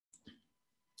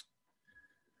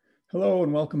Hello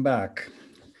and welcome back.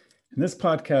 In this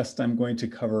podcast, I'm going to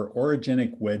cover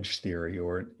orogenic wedge theory,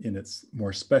 or in its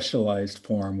more specialized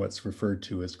form, what's referred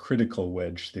to as critical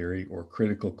wedge theory or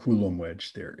critical Coulomb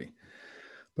wedge theory.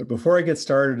 But before I get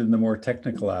started in the more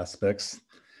technical aspects,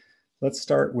 let's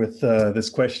start with this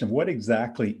question of what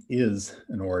exactly is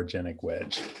an orogenic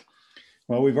wedge?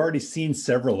 Well, we've already seen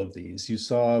several of these. You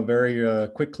saw very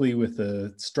quickly with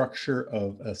the structure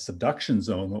of a subduction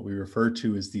zone, what we refer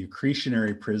to as the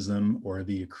accretionary prism or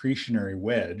the accretionary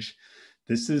wedge.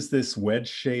 This is this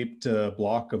wedge-shaped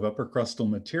block of upper crustal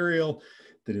material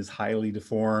that is highly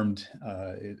deformed.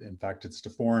 In fact, it's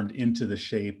deformed into the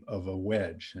shape of a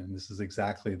wedge. And this is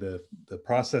exactly the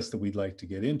process that we'd like to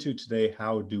get into today.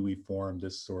 How do we form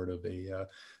this sort of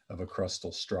a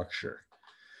crustal structure?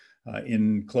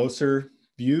 In closer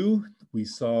view, we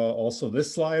saw also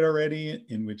this slide already,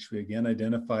 in which we again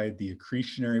identified the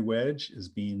accretionary wedge as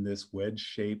being this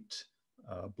wedge-shaped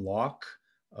block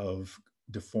of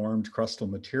deformed crustal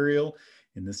material.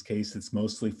 In this case, it's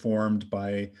mostly formed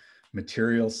by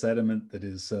material sediment that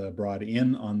is brought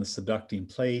in on the subducting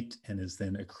plate and is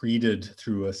then accreted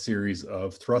through a series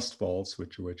of thrust faults,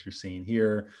 which are what you're seeing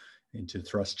here, into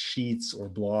thrust sheets or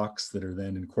blocks that are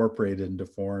then incorporated and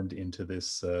deformed into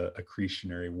this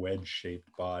accretionary wedge-shaped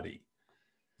body.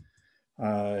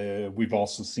 We've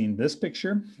also seen this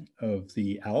picture of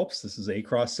the Alps. This is a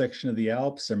cross-section of the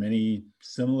Alps. There are many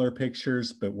similar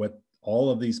pictures, but what all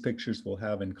of these pictures will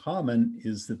have in common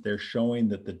is that they're showing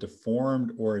that the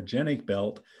deformed orogenic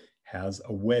belt has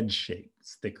a wedge shape.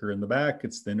 It's thicker in the back,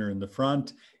 it's thinner in the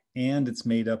front, and it's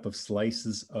made up of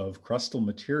slices of crustal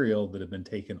material that have been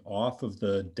taken off of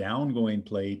the downgoing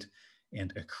plate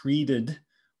and accreted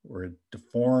or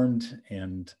deformed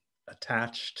and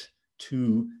attached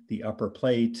to the upper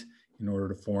plate in order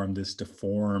to form this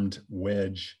deformed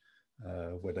wedge,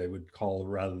 what I would call,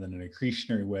 rather than an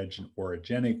accretionary wedge, an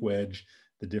orogenic wedge.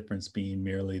 The difference being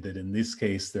merely that in this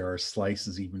case, there are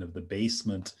slices even of the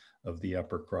basement of the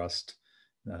upper crust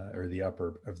or the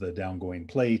upper of the downgoing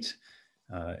plate.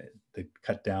 They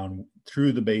cut down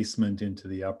through the basement into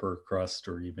the upper crust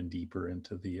or even deeper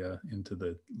into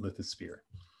the lithosphere.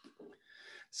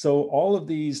 So all of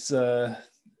these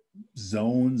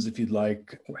zones, if you'd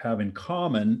like, have in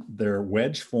common their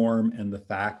wedge form and the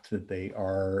fact that they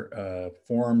are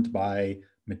formed by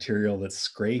material that's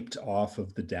scraped off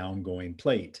of the downgoing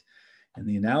plate. And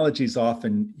the analogy is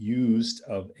often used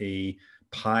of a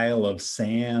pile of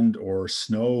sand or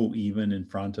snow even in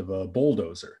front of a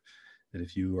bulldozer. That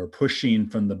if you are pushing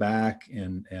from the back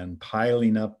and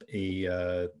piling up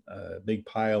a big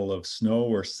pile of snow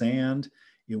or sand,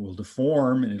 it will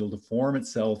deform, and it'll deform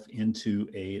itself into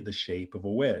the shape of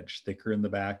a wedge, thicker in the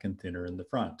back and thinner in the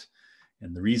front.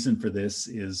 And the reason for this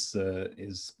is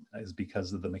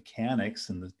because of the mechanics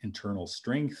and the internal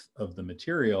strength of the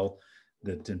material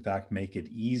that in fact make it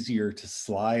easier to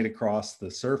slide across the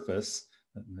surface,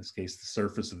 in this case, the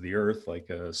surface of the earth, like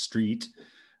a street,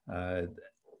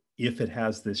 if it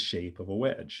has this shape of a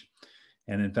wedge.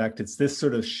 And in fact, it's this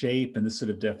sort of shape and this sort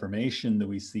of deformation that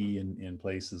we see in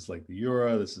places like the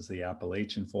Jura. This is the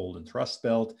Appalachian Fold and Thrust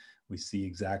Belt. We see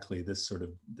exactly this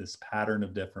pattern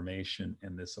of deformation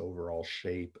and this overall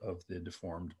shape of the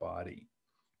deformed body.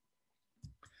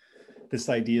 This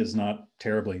idea is not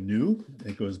terribly new.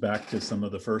 It goes back to some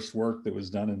of the first work that was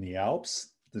done in the Alps.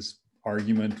 This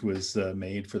argument was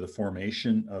made for the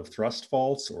formation of thrust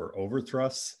faults or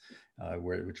overthrusts,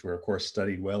 which were of course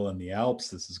studied well in the Alps.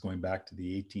 This is going back to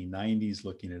the 1890s,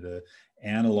 looking at an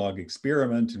analog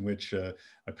experiment in which a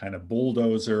kind of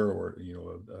bulldozer or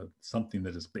something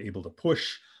that is able to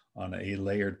push on a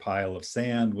layered pile of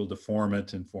sand will deform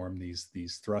it and form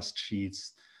these thrust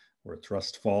sheets or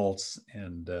thrust faults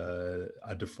and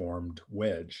a deformed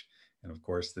wedge. And of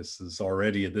course, this is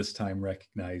already at this time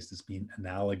recognized as being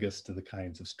analogous to the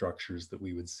kinds of structures that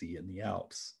we would see in the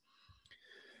Alps.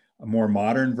 A more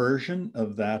modern version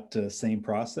of that same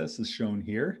process is shown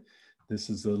here.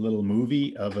 This is a little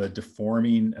movie of a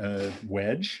deforming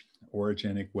wedge,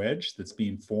 orogenic wedge, that's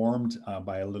being formed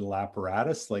by a little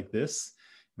apparatus like this,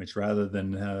 which rather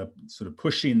than sort of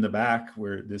pushing the back,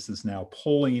 where this is now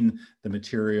pulling the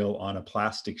material on a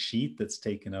plastic sheet that's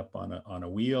taken up on a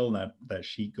wheel. And that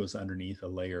sheet goes underneath a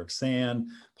layer of sand,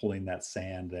 pulling that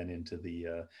sand then into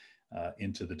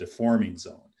the deforming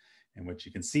zone. And what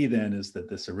you can see then is that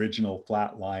this original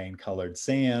flat line colored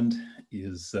sand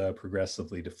is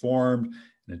progressively deformed.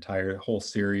 An whole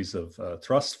series of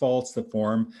thrust faults that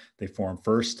form. They form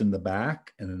first in the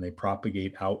back and then they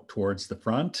propagate out towards the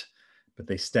front, but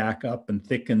they stack up and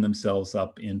thicken themselves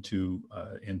up into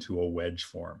a wedge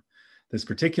form. This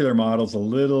particular model is a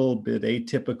little bit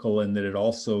atypical in that it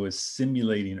also is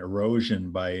simulating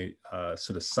erosion by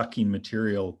sort of sucking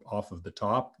material off of the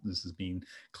top. This is being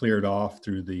cleared off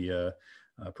through the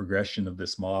progression of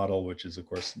this model, which is of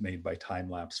course made by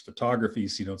time-lapse photography.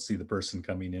 So you don't see the person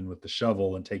coming in with the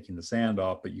shovel and taking the sand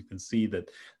off, but you can see that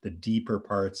the deeper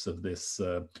parts of this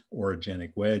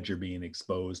orogenic wedge are being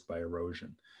exposed by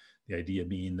erosion. The idea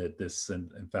being that this,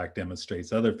 in fact,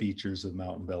 demonstrates other features of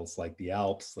mountain belts like the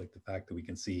Alps, like the fact that we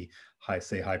can see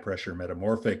high pressure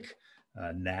metamorphic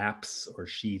naps or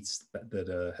sheets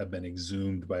that have been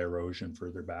exhumed by erosion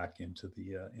further back into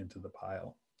the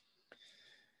pile.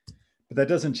 But that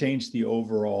doesn't change the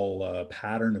overall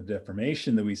pattern of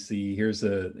deformation that we see. Here's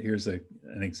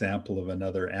an example of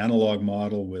another analog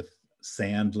model with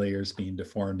sand layers being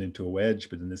deformed into a wedge,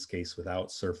 but in this case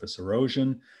without surface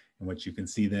erosion. And what you can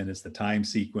see then is the time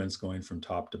sequence going from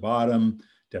top to bottom.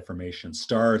 Deformation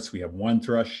starts, we have one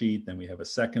thrust sheet, then we have a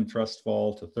second thrust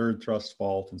fault, a third thrust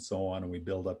fault, and so on. And we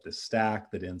build up this stack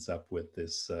that ends up with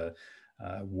this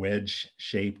wedge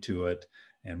shape to it.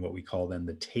 And what we call then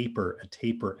a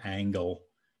taper angle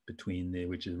between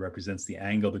which represents the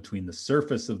angle between the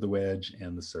surface of the wedge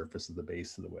and the surface of the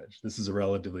base of the wedge. This is a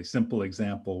relatively simple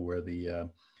example where the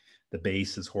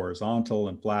base is horizontal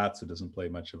and flat, so it doesn't play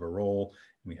much of a role.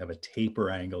 And we have a taper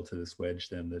angle to this wedge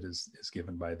then that is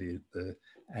given by the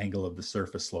angle of the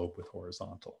surface slope with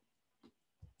horizontal.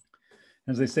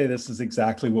 As I say, this is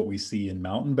exactly what we see in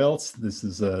mountain belts. This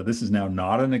is now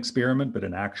not an experiment, but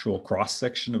an actual cross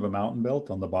section of a mountain belt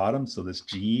on the bottom. So this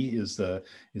G is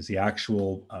the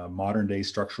actual modern day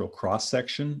structural cross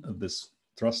section of this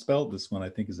thrust belt. This one I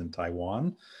think is in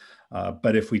Taiwan.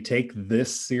 But if we take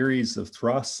this series of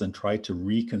thrusts and try to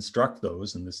reconstruct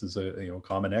those, and this is a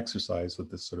common exercise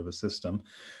with this sort of a system,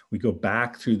 we go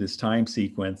back through this time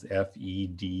sequence F, E,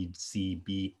 D, C,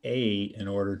 B, A in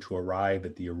order to arrive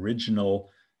at the original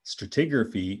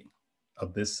stratigraphy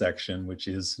of this section, which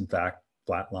is in fact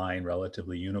flat line,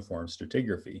 relatively uniform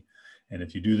stratigraphy. And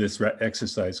if you do this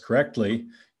exercise correctly,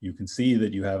 you can see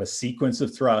that you have a sequence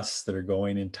of thrusts that are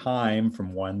going in time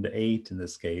from 1 to 8 in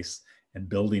this case, and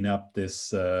building up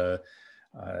this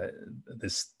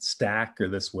this stack or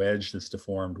this wedge, this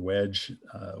deformed wedge,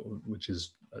 which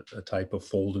is a type of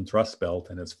fold and thrust belt,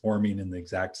 and it's forming in the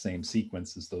exact same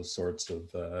sequence as those sorts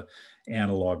of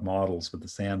analog models with the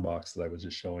sandbox that I was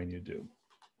just showing you do.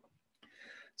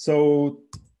 So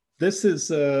this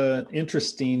is an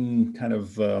interesting kind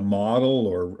of model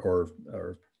or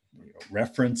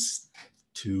reference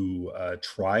to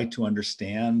try to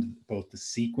understand both the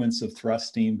sequence of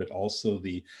thrusting, but also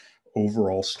the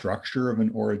overall structure of an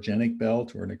orogenic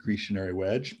belt or an accretionary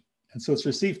wedge. And so it's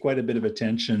received quite a bit of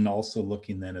attention, also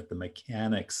looking then at the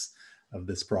mechanics of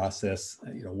this process.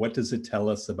 What does it tell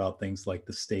us about things like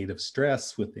the state of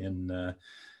stress within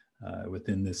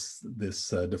this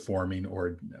deforming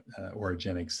or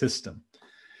orogenic system?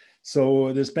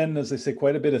 So there's been, as I say,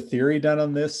 quite a bit of theory done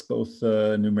on this, both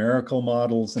numerical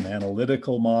models and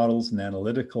analytical models and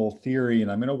analytical theory.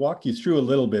 And I'm going to walk you through a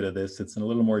little bit of this. It's in a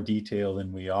little more detail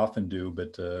than we often do,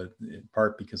 but in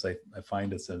part because I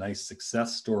find it's a nice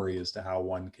success story as to how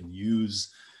one can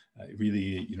use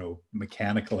really,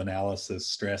 mechanical analysis,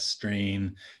 stress,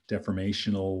 strain,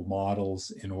 deformational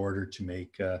models in order to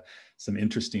make some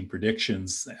interesting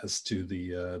predictions as to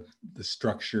the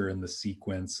structure and the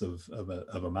sequence of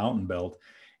a mountain belt.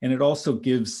 And it also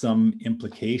gives some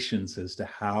implications as to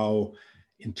how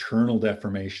internal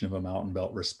deformation of a mountain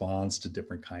belt responds to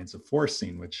different kinds of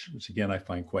forcing, which again, I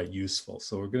find quite useful.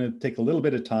 So we're going to take a little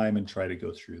bit of time and try to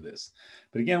go through this.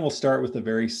 But again, we'll start with a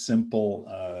very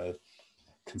simple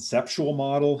conceptual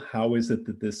model. How is it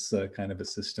that this kind of a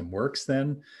system works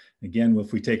then? Again,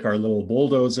 if we take our little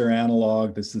bulldozer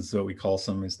analog, this is what we call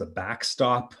sometimes the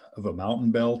backstop of a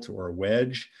mountain belt or a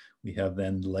wedge. We have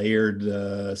then layered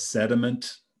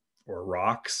sediment or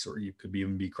rocks, or you could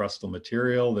even be crustal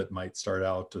material that might start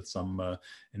out with some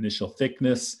initial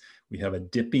thickness. We have a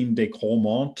dipping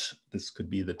décollement. This could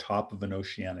be the top of an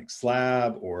oceanic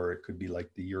slab, or it could be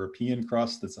like the European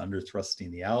crust that's under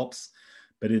thrusting the Alps.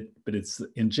 But it's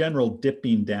in general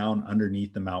dipping down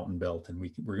underneath the mountain belt. And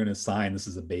we're going to assign, this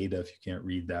is a beta if you can't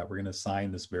read that, we're going to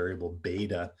assign this variable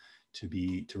beta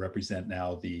to represent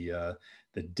now the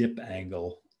dip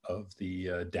angle of the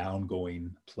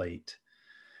downgoing plate.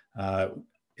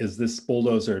 As this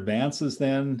bulldozer advances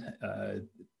then,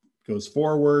 goes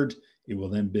forward, it will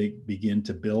then begin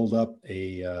to build up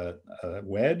a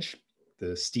wedge.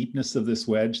 The steepness of this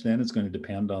wedge then is going to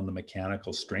depend on the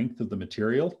mechanical strength of the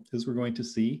material, as we're going to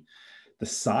see. The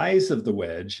size of the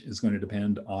wedge is going to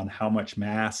depend on how much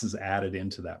mass is added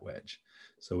into that wedge.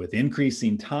 So with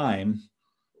increasing time,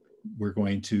 we're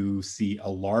going to see a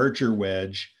larger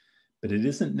wedge, but it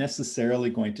isn't necessarily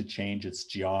going to change its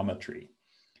geometry.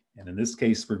 And in this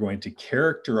case, we're going to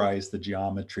characterize the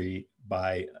geometry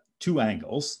by two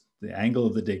angles: the angle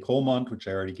of the décollement, which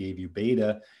I already gave you,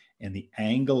 beta, and the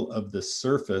angle of the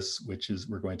surface, which is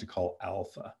we're going to call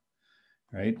alpha,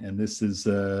 right? And this is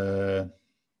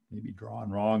maybe drawn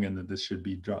wrong, and that this should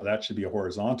be that should be a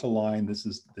horizontal line. This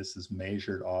is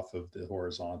measured off of the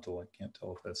horizontal. I can't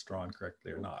tell if that's drawn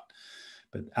correctly or not.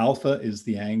 But alpha is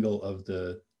the angle of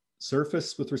the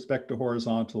surface with respect to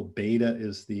horizontal. Beta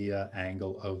is the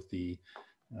angle of the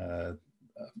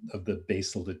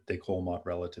basal décollement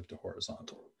relative to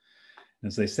horizontal.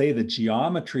 As they say, the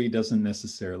geometry doesn't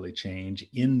necessarily change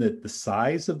in that the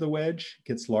size of the wedge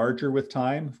gets larger with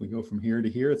time. If we go from here to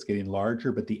here, it's getting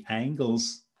larger, but the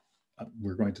angles,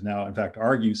 we're going to now, in fact,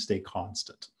 argue, stay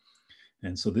constant.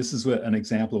 And so this is what an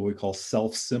example of what we call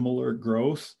self-similar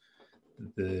growth.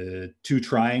 The two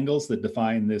triangles that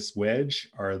define this wedge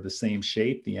are the same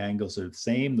shape. The angles are the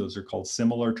same. Those are called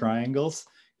similar triangles.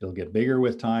 It'll get bigger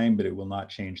with time, but it will not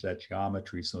change that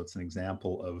geometry. So it's an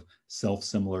example of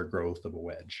self-similar growth of a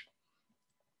wedge.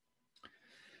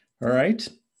 All right.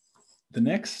 The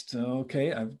next,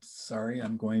 okay, I'm sorry,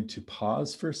 I'm going to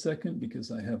pause for a second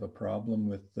because I have a problem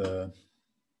with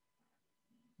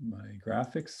my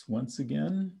graphics once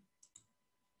again.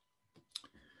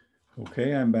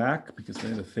 Okay, I'm back because I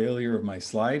had a failure of my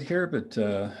slide here, but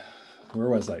where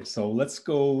was I? So let's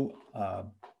go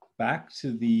back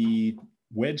to the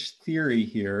wedge theory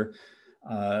here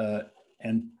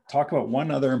and talk about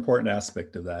one other important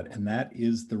aspect of that, and that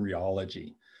is the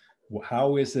rheology.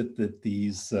 How is it that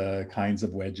these kinds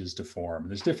of wedges deform?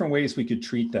 There's different ways we could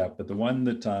treat that, but the one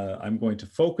that I'm going to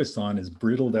focus on is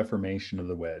brittle deformation of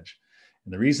the wedge.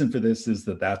 And the reason for this is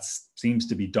that that seems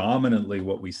to be dominantly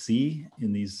what we see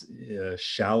in these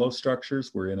shallow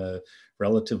structures. We're in a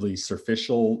relatively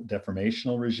superficial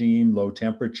deformational regime, low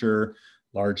temperature,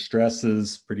 large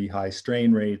stresses, pretty high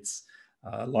strain rates,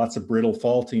 lots of brittle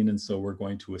faulting. And so we're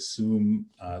going to assume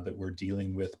that we're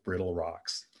dealing with brittle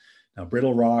rocks. Now,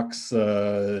 brittle rocks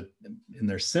in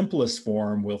their simplest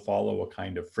form will follow a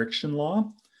kind of friction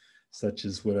law, such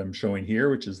as what I'm showing here,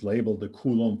 which is labeled the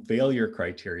Coulomb failure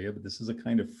criteria. But this is a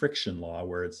kind of friction law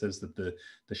where it says that the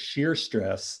shear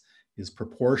stress is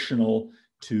proportional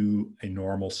to a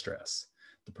normal stress.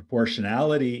 The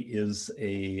proportionality is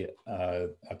a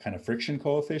kind of friction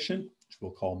coefficient, which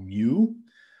we'll call mu.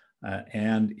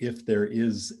 And if there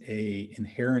is an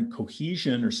inherent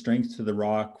cohesion or strength to the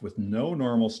rock with no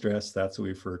normal stress, that's what we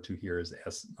refer to here as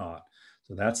S naught.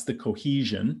 So that's the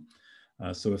cohesion.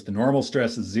 So if the normal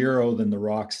stress is 0, then the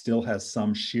rock still has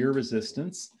some shear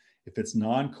resistance. If it's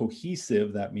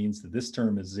non-cohesive, that means that this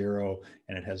term is 0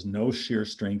 and it has no shear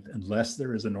strength unless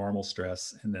there is a normal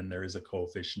stress, and then there is a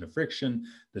coefficient of friction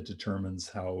that determines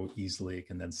how easily it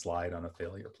can then slide on a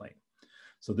failure plane.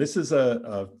 So this is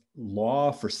a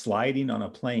law for sliding on a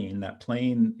plane. That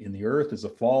plane in the earth is a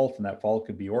fault, and that fault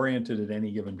could be oriented at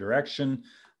any given direction,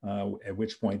 at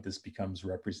which point this becomes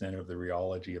representative of the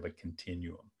rheology of a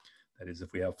continuum. That is,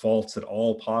 if we have faults at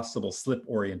all possible slip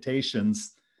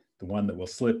orientations, the one that will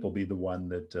slip will be the one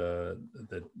that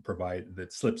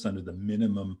that slips under the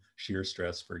minimum shear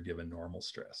stress for a given normal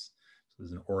stress. So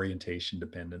there's an orientation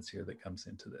dependence here that comes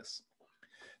into this.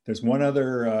 There's one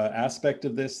other aspect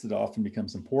of this that often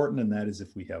becomes important, and that is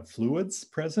if we have fluids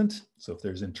present. So if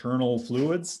there's internal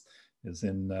fluids, as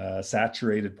in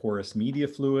saturated porous media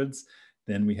fluids,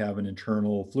 then we have an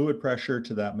internal fluid pressure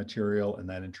to that material, and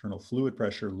that internal fluid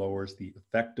pressure lowers the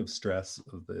effective stress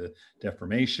of the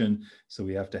deformation. So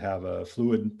we have to have a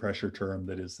fluid pressure term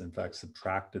that is in fact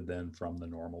subtracted then from the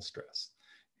normal stress.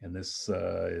 And this,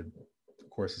 of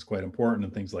course, is quite important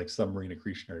in things like submarine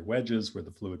accretionary wedges where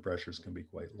the fluid pressures can be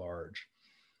quite large.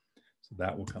 So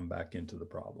that will come back into the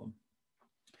problem.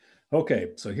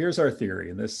 Okay, so here's our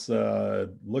theory, and this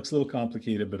looks a little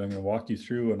complicated, but I'm going to walk you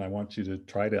through, and I want you to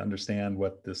try to understand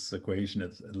what this equation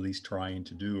is at least trying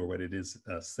to do, or what it is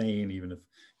saying, even if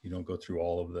you don't go through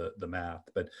all of the math.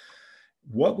 But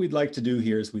what we'd like to do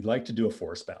here is we'd like to do a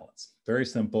force balance. Very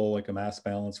simple, like a mass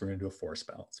balance, we're going to do a force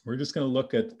balance. We're just going to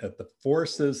look at the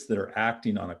forces that are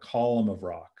acting on a column of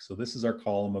rock. So this is our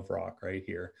column of rock right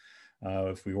here.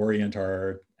 If we orient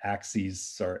our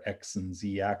axes, our X and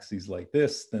Z axes like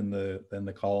this, then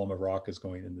the column of rock is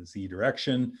going in the Z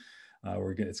direction.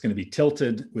 It's going to be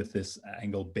tilted with this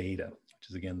angle beta, which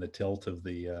is again the tilt of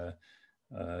the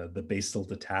the basal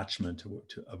detachment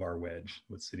of our wedge,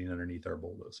 what's sitting underneath our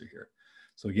bulldozer here.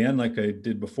 So again, like I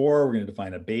did before, we're going to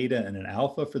define a beta and an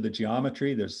alpha for the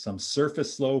geometry. There's some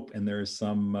surface slope and there's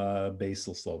some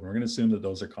basal slope. And we're going to assume that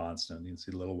those are constant. You can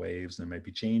see little waves, and there might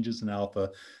be changes in alpha,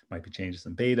 might be changes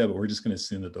in beta, but we're just going to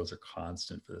assume that those are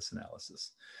constant for this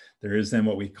analysis. There is then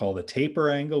what we call the taper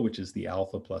angle, which is the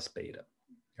alpha plus beta,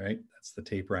 right? That's the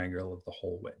taper angle of the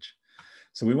whole wedge.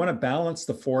 So we want to balance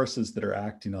the forces that are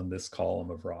acting on this column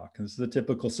of rock. And this is a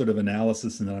typical sort of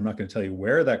analysis, and then I'm not going to tell you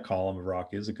where that column of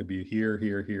rock is. It could be here,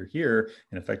 here, here, here.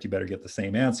 In effect, you better get the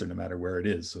same answer no matter where it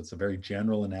is. So it's a very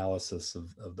general analysis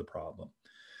of the problem.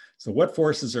 So what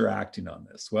forces are acting on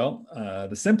this? Well,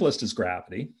 the simplest is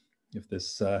gravity. If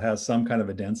this has some kind of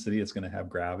a density, it's going to have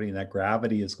gravity, and that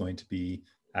gravity is going to be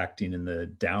acting in the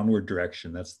downward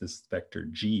direction. That's this vector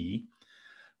G.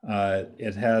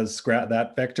 It has,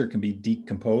 that vector can be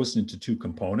decomposed into two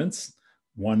components,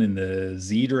 one in the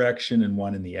Z direction and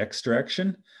one in the X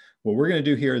direction. What we're going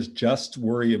to do here is just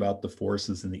worry about the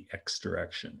forces in the X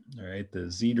direction. All right,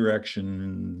 the Z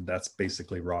direction, that's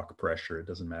basically rock pressure. It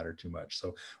doesn't matter too much.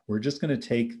 So we're just going to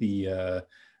take the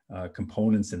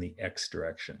components in the X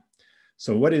direction.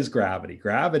 So what is gravity?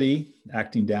 Gravity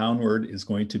acting downward is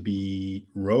going to be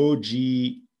rho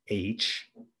G H,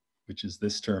 which is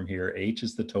this term here. H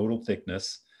is the total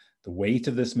thickness. The weight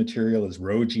of this material is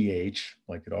rho gh,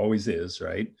 like it always is,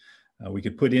 right? We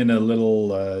could put in a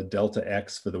little delta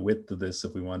x for the width of this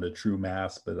if we wanted a true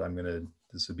mass, but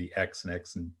this would be x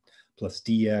and plus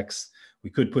dx. We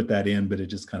could put that in, but it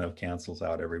just kind of cancels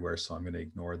out everywhere. So I'm going to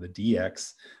ignore the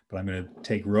dx, but I'm going to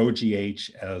take rho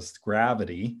gh as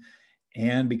gravity.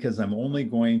 And because I'm only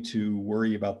going to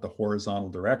worry about the horizontal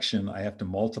direction, I have to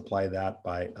multiply that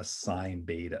by a sine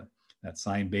beta. That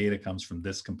sine beta comes from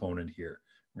this component here.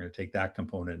 We're going to take that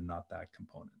component and not that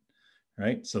component,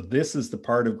 right? So this is the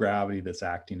part of gravity that's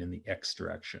acting in the X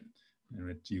direction.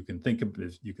 And you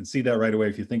can see that right away.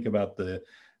 If you think about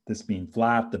this being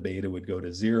flat, the beta would go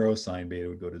to 0, sine beta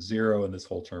would go to 0, and this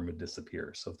whole term would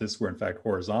disappear. So if this were in fact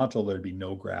horizontal, there'd be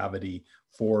no gravity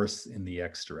force in the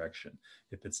X direction.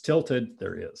 If it's tilted,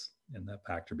 there is, and that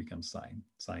factor becomes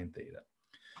sine theta.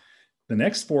 The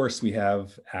next force we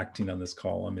have acting on this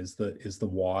column is the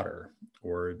water,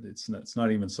 or it's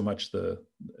not even so much the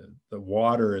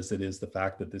water as it is the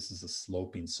fact that this is a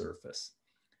sloping surface.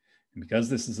 And because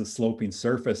this is a sloping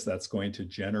surface, that's going to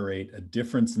generate a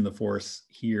difference in the force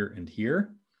here and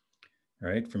here,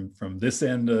 right? From this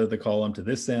end of the column to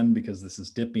this end, because this is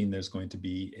dipping, there's going to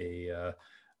be a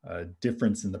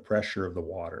difference in the pressure of the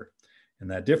water. And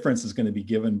that difference is going to be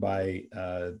given by,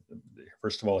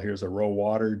 first of all, here's a rho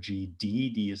water GD.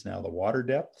 D is now the water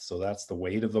depth. So that's the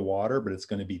weight of the water, but it's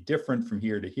going to be different from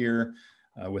here to here,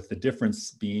 with the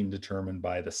difference being determined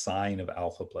by the sine of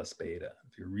alpha plus beta.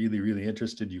 If you're really, really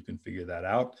interested, you can figure that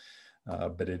out.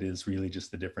 But it is really just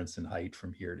the difference in height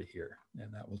from here to here.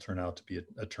 And that will turn out to be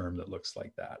a term that looks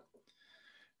like that.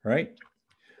 All right.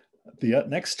 The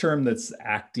next term that's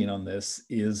acting on this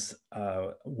is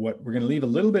what we're going to leave a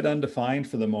little bit undefined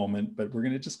for the moment, but we're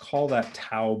going to just call that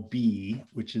tau B,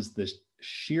 which is the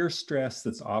shear stress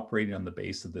that's operating on the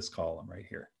base of this column right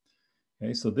here.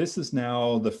 Okay, so this is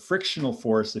now the frictional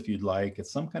force, if you'd like.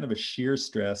 It's some kind of a shear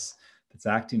stress that's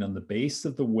acting on the base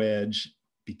of the wedge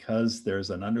because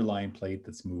there's an underlying plate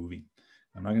that's moving.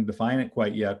 I'm not going to define it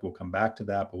quite yet. We'll come back to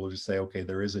that, but we'll just say, okay,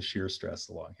 there is a shear stress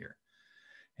along here.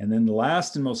 And then the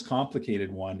last and most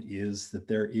complicated one is that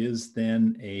there is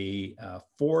then a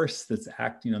force that's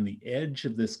acting on the edge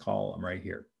of this column right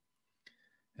here.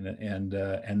 And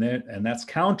that's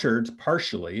countered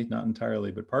partially, not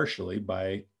entirely, but partially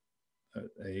by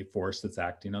a force that's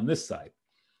acting on this side.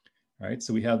 All right,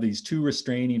 so we have these two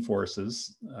restraining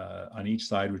forces on each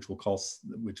side,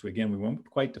 which again, we won't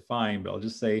quite define, but I'll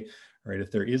just say, all right,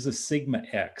 if there is a sigma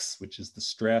x, which is the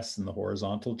stress in the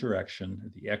horizontal direction, or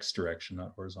the x direction,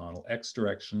 not horizontal, x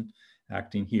direction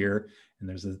acting here, and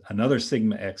there's another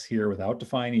sigma x here without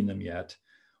defining them yet,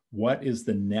 what is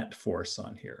the net force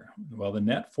on here? Well, the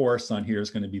net force on here is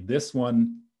going to be this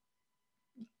one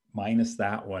minus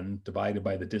that one divided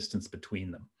by the distance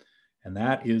between them. And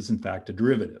that is, in fact, a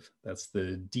derivative. That's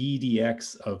the d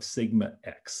dx of sigma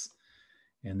x.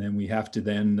 And then we have to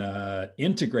then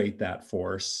integrate that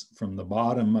force from the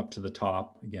bottom up to the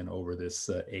top, again, over this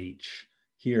h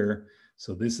here.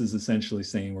 So this is essentially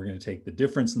saying we're going to take the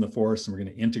difference in the force and we're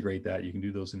going to integrate that. You can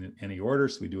do those in any order.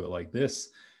 So we do it like this.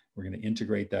 We're going to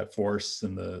integrate that force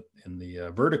in the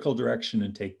vertical direction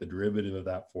and take the derivative of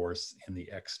that force in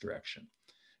the x direction.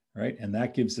 All right, and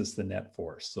that gives us the net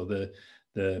force. So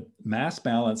the mass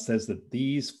balance says that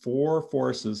these four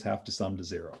forces have to sum to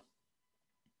 0.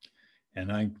 And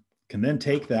I'm can then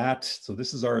take that. So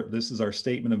this is our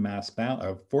statement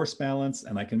of force balance,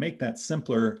 and I can make that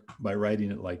simpler by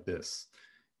writing it like this.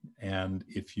 And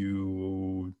if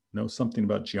you know something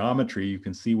about geometry, you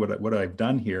can see what I've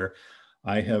done here.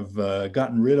 I have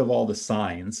gotten rid of all the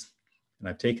signs, and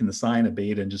I've taken the sign of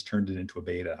beta and just turned it into a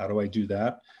beta. How do I do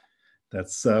that?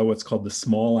 That's what's called the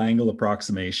small angle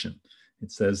approximation.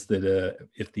 It says that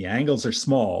if the angles are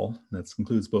small, that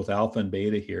includes both alpha and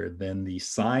beta here, then the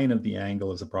sine of the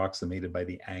angle is approximated by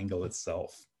the angle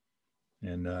itself.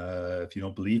 And if you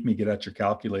don't believe me, get out your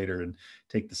calculator and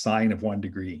take the sine of 1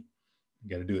 degree. You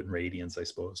got to do it in radians, I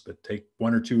suppose, but take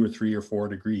 1 or 2 or 3 or 4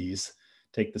 degrees,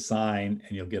 take the sine,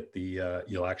 and you'll get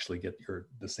you'll actually get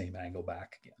the same angle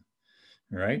back again.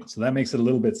 All right, so that makes it a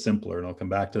little bit simpler, and I'll come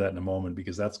back to that in a moment,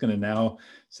 because that's going to now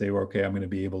say, well, okay, I'm going to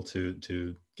be able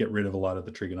to get rid of a lot of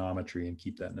the trigonometry and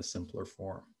keep that in a simpler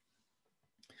form.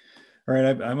 All right,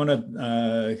 I'm going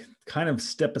to kind of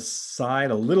step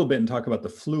aside a little bit and talk about the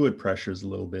fluid pressures a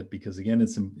little bit, because again,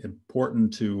 it's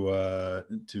important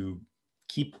to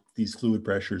keep these fluid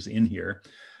pressures in here.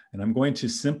 And I'm going to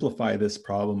simplify this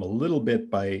problem a little bit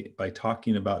by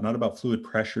talking about, not about fluid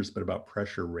pressures, but about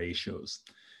pressure ratios.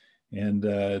 And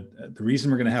the reason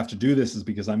we're going to have to do this is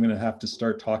because I'm going to have to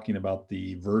start talking about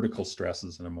the vertical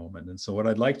stresses in a moment. And so what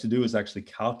I'd like to do is actually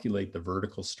calculate the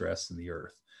vertical stress in the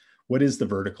earth. What is the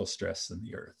vertical stress in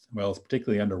the earth? Well, it's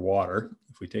particularly underwater.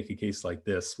 If we take a case like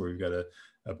this, where we've got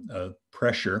a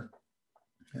pressure,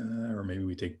 or maybe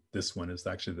we take this one is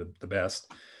actually the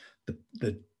best.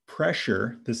 The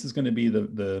pressure, this is going to be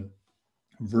the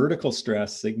vertical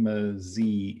stress, sigma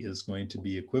z, is going to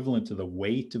be equivalent to the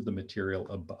weight of the material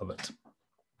above it.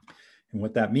 And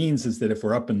what that means is that if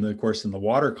we're up in the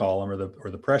water column,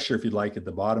 or the pressure, if you'd like, at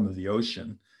the bottom of the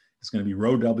ocean, it's going to be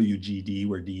rho w g d,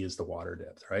 where d is the water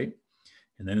depth, right?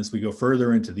 And then as we go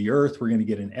further into the earth, we're going to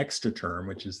get an extra term,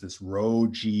 which is this rho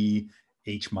g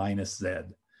h minus z,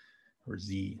 or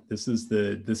z. This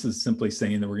is simply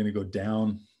saying that we're going to go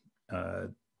down.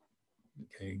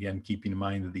 Okay, again, keeping in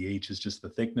mind that the h is just the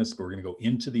thickness, but we're going to go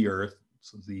into the earth.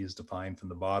 So z is defined from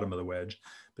the bottom of the wedge.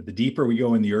 But the deeper we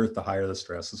go in the earth, the higher the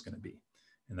stress is going to be.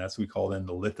 And that's what we call then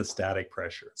the lithostatic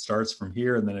pressure. It starts from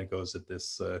here, and then it goes at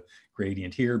this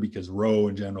gradient here, because rho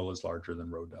in general is larger than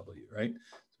rho w, right?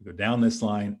 So we go down this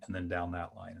line and then down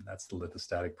that line, and that's the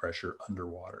lithostatic pressure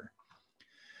underwater.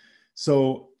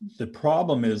 So the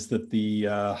problem is that the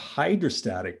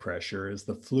hydrostatic pressure is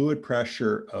the fluid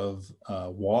pressure of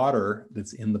water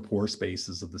that's in the pore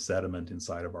spaces of the sediment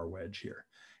inside of our wedge here.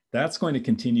 That's going to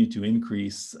continue to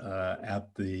increase at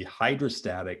the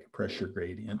hydrostatic pressure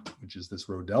gradient, which is this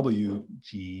rho w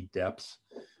g depth,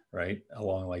 right,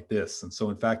 along like this. And so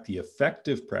in fact, the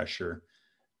effective pressure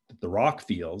that the rock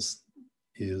feels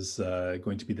is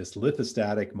going to be this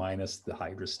lithostatic minus the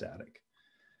hydrostatic.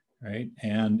 Right.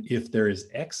 And if there is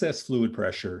excess fluid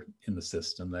pressure in the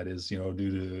system, that is, due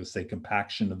to, say,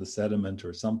 compaction of the sediment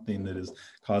or something that is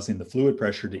causing the fluid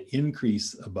pressure to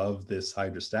increase above this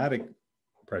hydrostatic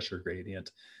pressure gradient,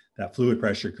 that fluid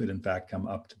pressure could in fact come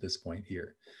up to this point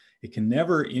here. It can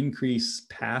never increase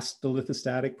past the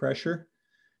lithostatic pressure.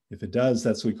 If it does,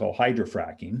 that's what we call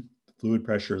hydrofracking. The fluid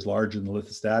pressure is larger than the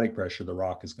lithostatic pressure, the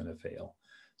rock is going to fail.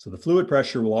 So the fluid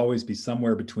pressure will always be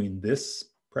somewhere between this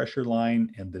pressure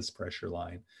line and this pressure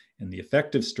line. And the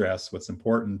effective stress, what's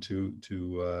important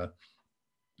to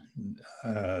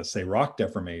say rock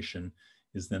deformation,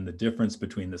 is then the difference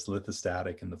between this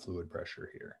lithostatic and the fluid pressure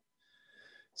here.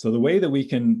 So the way that we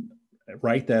can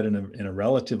write that in a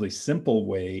relatively simple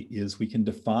way is we can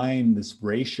define this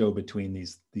ratio between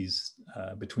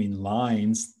between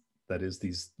lines, that is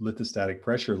these lithostatic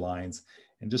pressure lines,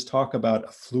 and just talk about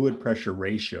a fluid pressure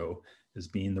ratio as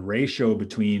being the ratio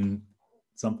between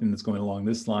something that's going along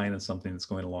this line and something that's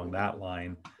going along that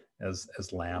line as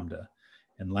lambda.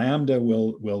 And lambda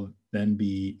will then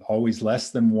be always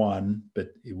less than 1,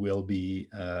 but it will be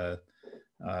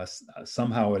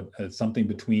somehow something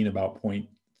between about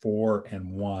 0.4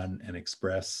 and 1, and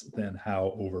express then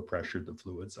how overpressured the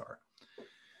fluids are.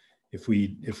 If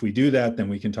we do that, then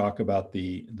we can talk about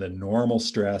the normal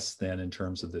stress then in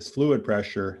terms of this fluid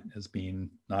pressure as being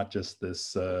not just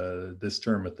this this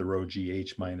term at the rho g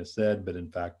h minus z, but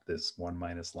in fact this 1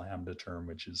 minus lambda term,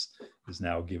 which is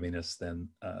now giving us then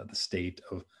the state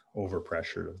of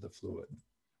overpressure of the fluid.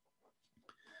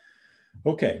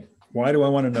 Okay, why do I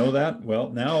want to know that?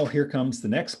 Well, now here comes the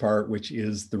next part, which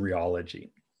is the rheology.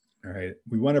 All right,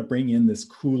 we want to bring in this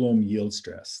Coulomb yield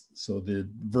stress. So the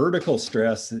vertical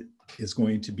stress is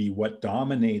going to be what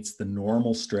dominates the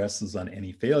normal stresses on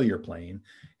any failure plane.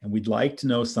 And we'd like to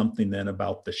know something then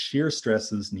about the shear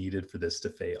stresses needed for this to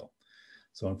fail.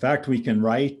 So in fact, we can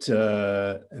write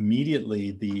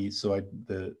immediately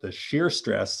the shear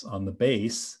stress on the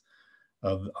base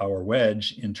of our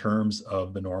wedge in terms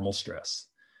of the normal stress.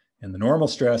 And the normal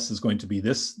stress is going to be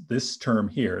this term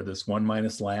here, this 1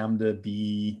 minus lambda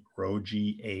b rho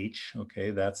g h. Okay,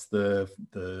 that's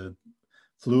the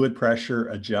fluid pressure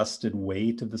adjusted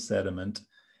weight of the sediment.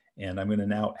 And I'm going to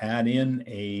now add in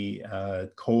a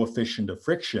coefficient of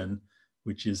friction,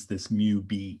 which is this mu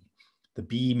b. The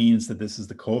b means that this is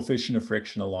the coefficient of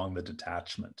friction along the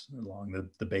detachment, along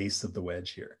the base of the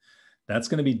wedge here. That's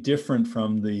going to be different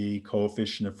from the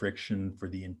coefficient of friction for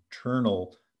the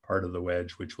internal part of the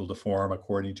wedge, which will deform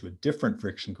according to a different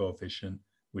friction coefficient,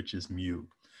 which is mu.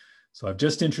 So I've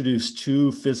just introduced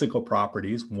two physical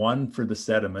properties, one for the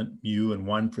sediment, mu, and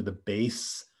one for the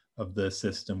base of the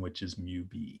system, which is mu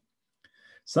b.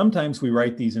 Sometimes we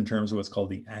write these in terms of what's called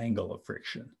the angle of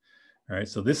friction. All right,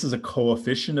 so this is a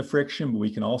coefficient of friction, but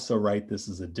we can also write this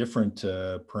as a different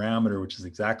parameter, which is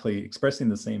exactly expressing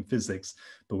the same physics,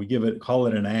 but we call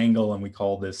it an angle, and we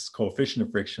call this coefficient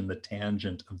of friction the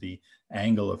tangent of the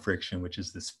angle of friction, which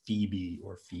is this phi b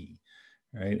or phi.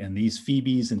 Right, and these phi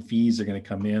b's and phis are going to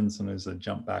come in. Sometimes I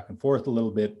jump back and forth a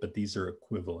little bit, but these are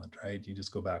equivalent, right? You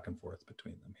just go back and forth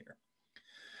between them here.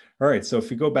 All right, so if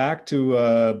you go back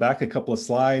to back a couple of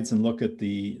slides and look at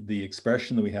the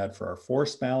expression that we had for our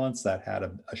force balance, that had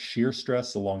a shear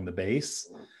stress along the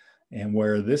base. And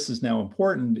where this is now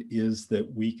important is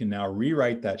that we can now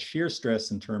rewrite that shear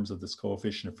stress in terms of this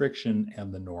coefficient of friction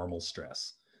and the normal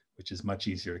stress, which is much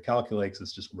easier to calculate because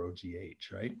it's just rho gh,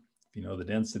 right? If you know the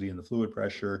density and the fluid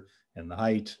pressure and the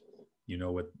height, you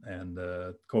know what, and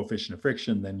the coefficient of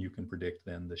friction, then you can predict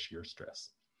then the shear stress.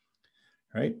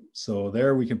 Right, so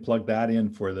there we can plug that in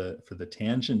for the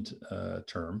tangent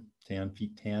term,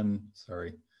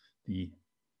 the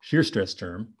shear stress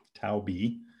term, tau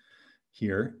b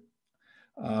here.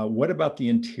 What about the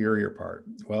interior part?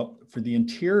 Well, for the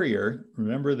interior,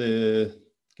 remember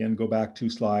again, go back 2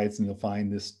 slides and you'll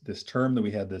find this term that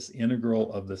we had, this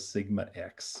integral of the sigma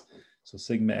x. So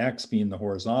sigma x being the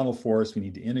horizontal force, we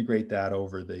need to integrate that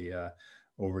over the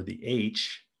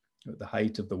h, the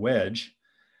height of the wedge.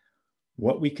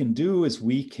 What we can do is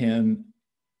we can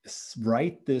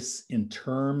write this in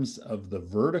terms of the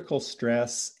vertical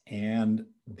stress and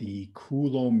the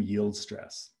Coulomb yield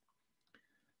stress.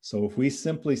 So if we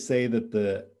simply say that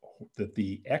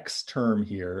the x term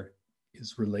here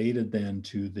is related then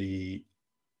to the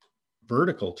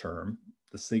vertical term,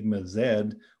 the sigma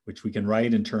z, which we can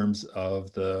write in terms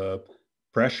of the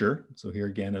pressure. So here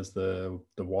again is the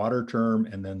water term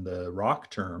and then the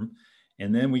rock term.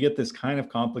 And then we get this kind of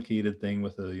complicated thing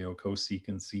with the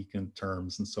cosecant, secant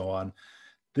terms and so on.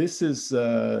 This is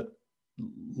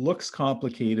looks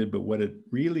complicated, but what it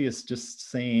really is just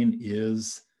saying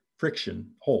is friction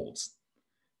holds.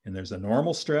 And there's a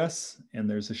normal stress and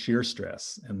there's a shear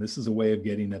stress. And this is a way of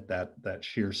getting at that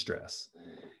shear stress.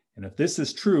 And if this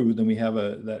is true, then we have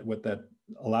what that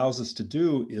allows us to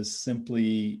do is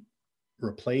simply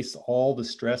replace all the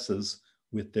stresses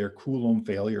with their Coulomb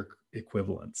failure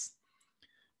equivalents.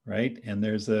 Right, and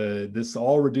this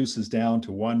all reduces down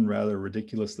to one rather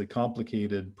ridiculously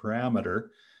complicated parameter,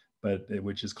 but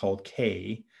which is called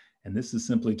K, and this is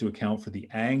simply to account for the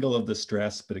angle of the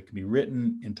stress, but it can be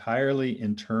written entirely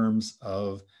in terms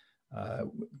of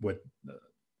what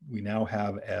we now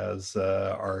have as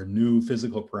our new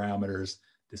physical parameters,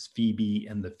 this phi b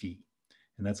and the phi,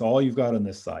 and that's all you've got on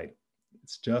this side.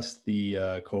 It's just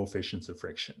the coefficients of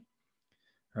friction.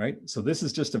 All right, so this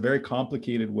is just a very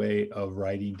complicated way of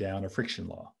writing down a friction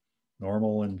law,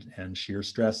 normal and shear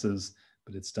stresses,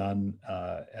 but it's done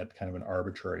at kind of an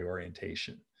arbitrary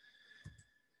orientation.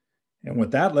 And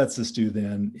what that lets us do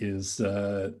then is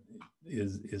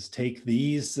take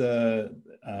these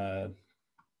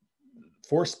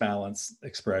force balance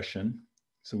expression.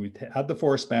 So we add the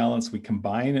force balance, we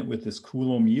combine it with this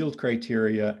Coulomb yield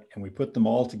criteria, and we put them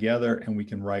all together, and we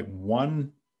can write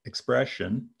one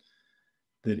expression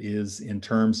that is in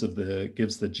terms of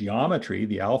gives the geometry,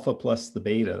 the alpha plus the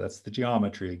beta, that's the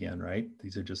geometry again, right?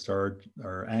 These are just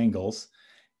our angles.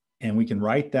 And we can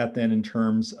write that then in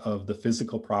terms of the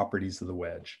physical properties of the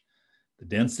wedge. The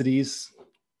densities,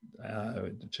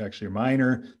 which actually are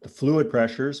minor, the fluid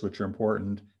pressures, which are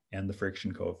important, and the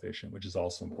friction coefficient, which is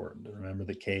also important. And remember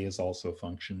that K is also a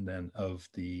function then of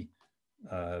the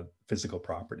physical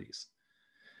properties.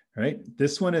 Right.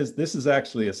 This is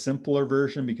actually a simpler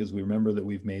version because we remember that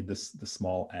we've made the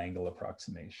small angle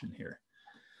approximation here.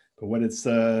 But what it's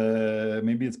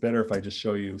maybe it's better if I just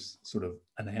show you sort of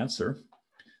an answer.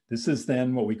 This is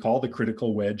then what we call the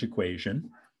critical wedge equation.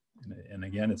 And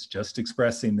again, it's just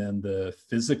expressing then the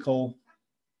physical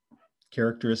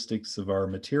characteristics of our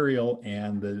material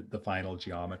and the final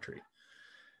geometry.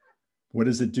 What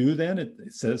does it do then?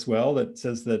 It says, well, it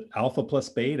says that alpha plus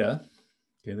beta,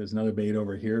 okay, there's another beta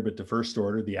over here, but the first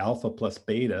order, the alpha plus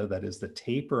beta, that is the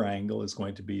taper angle, is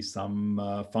going to be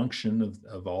some function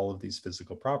of all of these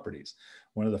physical properties.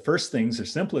 One of the first things or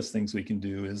simplest things we can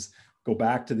do is go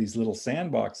back to these little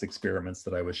sandbox experiments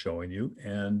that I was showing you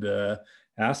and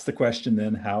ask the question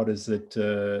then, how does it,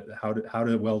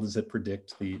 how well does it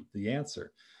predict the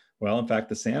answer? Well, in fact,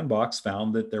 the sandbox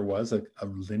found that there was a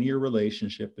linear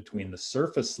relationship between the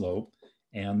surface slope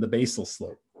and the basal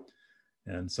slope.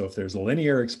 And so if there's a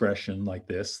linear expression like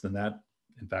this, then that,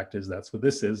 in fact, that's what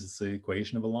this is. It's the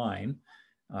equation of a line.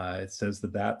 It says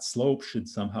that that slope should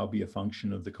somehow be a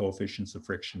function of the coefficients of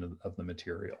friction of the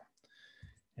material.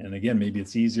 And again, maybe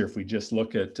it's easier if we just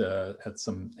look at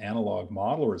some analog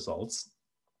model results.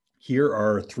 Here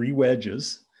are 3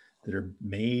 wedges that are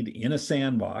made in a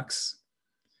sandbox.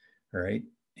 All right,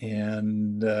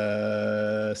 and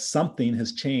something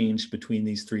has changed between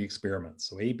these 3 experiments.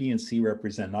 So A, B, and C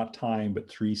represent not time, but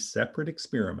 3 separate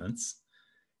experiments,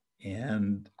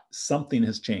 and something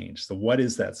has changed. So what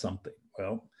is that something?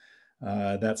 Well,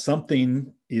 that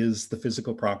something is the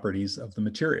physical properties of the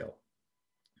material,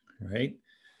 right?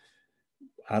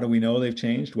 How do we know they've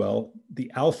changed? Well,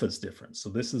 the alpha is different. So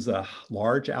this is a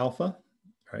large alpha,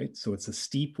 right? So it's a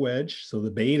steep wedge. So the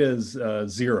beta is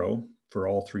 0 for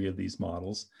all 3 of these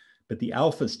models, but the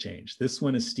alphas change. This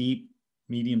one is steep,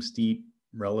 medium steep,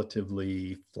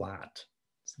 relatively flat.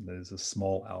 So there's a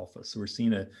small alpha. So we're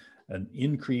seeing an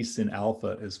increase in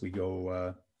alpha as we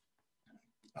go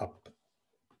up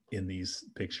in these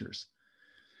pictures.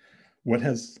 What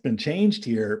has been changed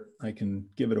here, I can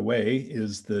give it away,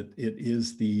 is that it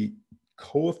is the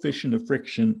coefficient of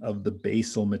friction of the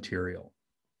basal material.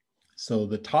 So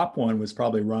the top one was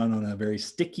probably run on a very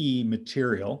sticky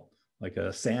material, like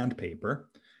a sandpaper.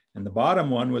 And the bottom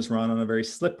one was run on a very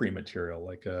slippery material,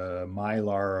 like a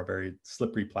mylar, a very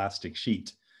slippery plastic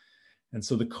sheet. And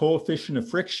so the coefficient of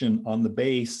friction on the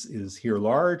base is here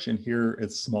large and here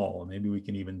it's small. And maybe we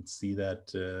can even see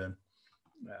that,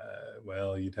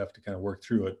 well, you'd have to kind of work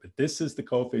through it, but this is the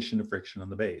coefficient of friction on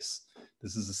the base.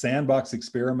 This is a sandbox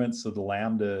experiment, so the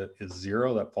lambda is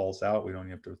 0, that falls out. We don't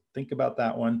have to think about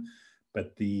that one,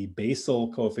 but the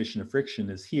basal coefficient of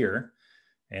friction is here.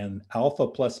 And alpha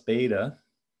plus beta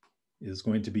is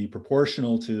going to be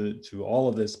proportional to all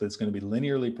of this, but it's going to be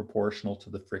linearly proportional to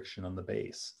the friction on the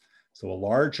base. So a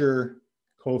larger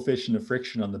coefficient of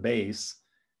friction on the base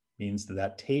means that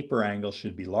that taper angle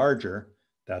should be larger.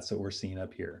 That's what we're seeing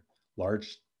up here.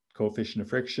 Large coefficient of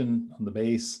friction on the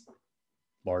base,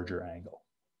 larger angle,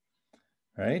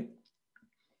 right?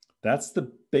 That's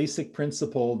the basic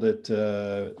principle that,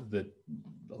 that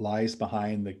lies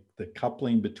behind the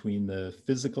coupling between the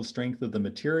physical strength of the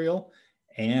material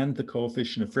and the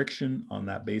coefficient of friction on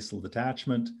that basal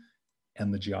detachment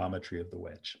and the geometry of the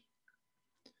wedge.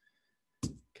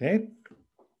 Okay,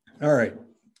 all right.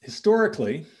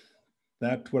 Historically,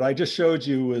 that what I just showed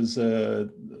you was a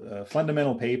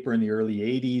fundamental paper in the early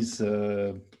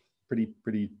 80s,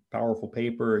 pretty powerful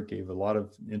paper. It gave a lot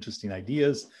of interesting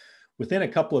ideas. Within a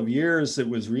couple of years, it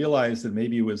was realized that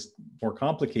maybe it was more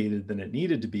complicated than it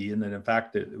needed to be. And that in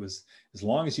fact, it was, as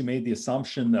long as you made the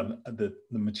assumption that the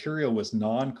material was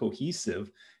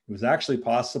non-cohesive, it was actually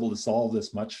possible to solve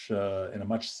this in a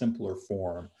much simpler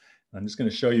form. I'm just going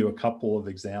to show you a couple of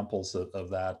examples of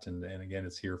that. And again,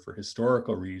 it's here for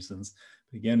historical reasons.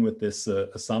 Again, with this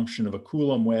assumption of a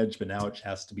Coulomb wedge, but now it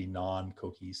has to be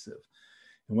non-cohesive.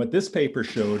 And what this paper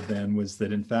showed then was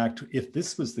that, in fact, if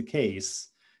this was the case,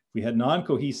 if we had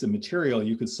non-cohesive material,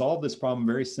 you could solve this problem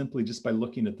very simply just by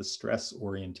looking at the stress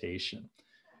orientation.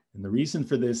 And the reason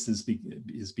for this is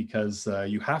because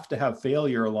you have to have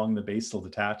failure along the basal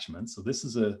detachment. So this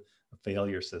is a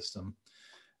failure system.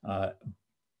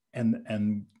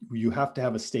 And you have to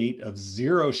have a state of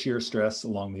 0 shear stress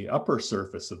along the upper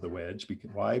surface of the wedge.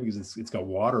 Why? Because it's got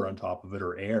water on top of it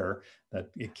or air, that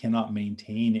it cannot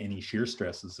maintain any shear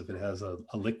stresses if it has a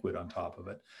liquid on top of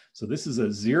it. So this is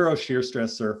a 0 shear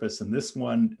stress surface. And this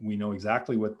one, we know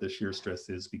exactly what the shear stress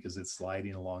is because it's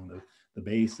sliding along the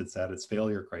base. It's at its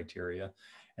failure criteria.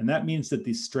 And that means that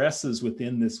the stresses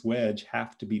within this wedge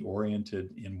have to be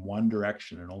oriented in one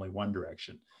direction and only one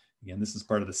direction. Again, this is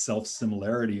part of the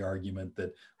self-similarity argument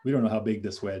that we don't know how big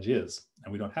this wedge is,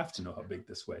 and we don't have to know how big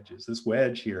this wedge is. This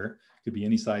wedge here could be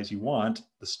any size you want.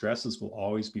 The stresses will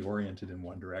always be oriented in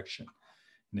one direction.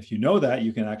 And if you know that,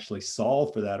 you can actually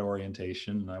solve for that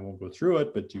orientation. And I won't go through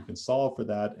it, but you can solve for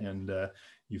that. And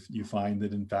you find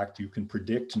that in fact you can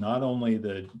predict not only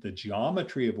the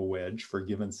geometry of a wedge for a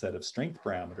given set of strength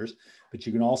parameters, but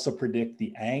you can also predict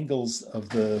the angles of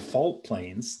the fault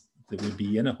planes that would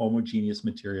be in a homogeneous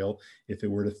material if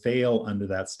it were to fail under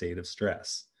that state of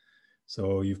stress.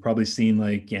 So you've probably seen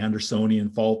like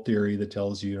Andersonian fault theory that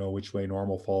tells you, which way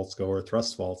normal faults go or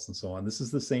thrust faults and so on. This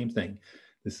is the same thing.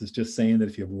 This is just saying that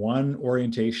if you have one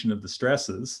orientation of the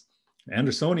stresses,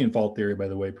 Andersonian fault theory, by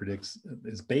the way,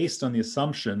 is based on the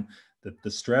assumption that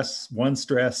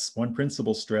the one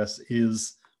principal stress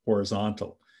is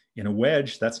horizontal. In a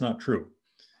wedge, that's not true.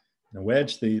 In a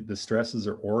wedge, the stresses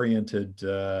are oriented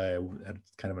at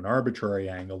kind of an arbitrary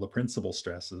angle, the principal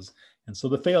stresses. And so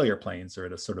the failure planes are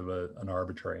at a sort of an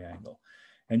arbitrary angle.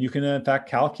 And you can in fact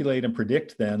calculate and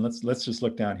predict then, let's just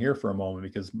look down here for a moment,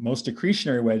 because most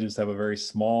accretionary wedges have a very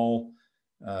small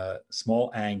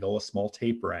angle, a small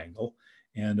taper angle,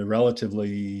 and a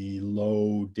relatively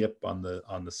low dip on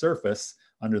the surface.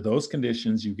 Under those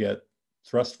conditions, you get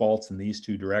thrust faults in these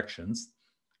two directions,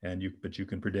 but you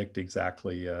can predict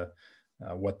exactly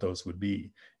what those would be.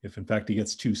 If in fact it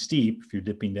gets too steep, if you're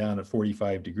dipping down at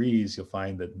 45 degrees, you'll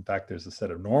find that in fact there's a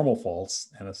set of normal faults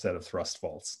and a set of thrust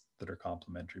faults that are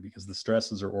complementary, because the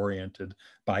stresses are oriented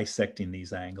bisecting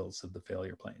these angles of the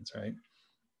failure planes, right?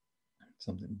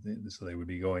 So they would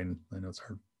be going, I know it's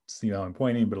hard to see how I'm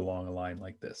pointing, but along a line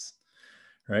like this,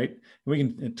 right?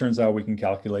 It turns out we can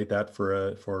calculate that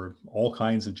for all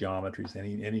kinds of geometries,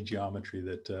 any geometry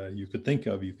that you could think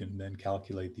of. You can then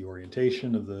calculate the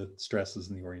orientation of the stresses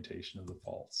and the orientation of the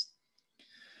faults.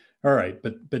 All right,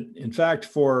 but in fact,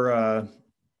 for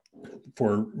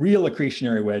real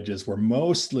accretionary wedges, we're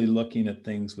mostly looking at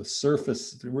things with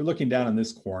surface. We're looking down in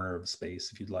this corner of space,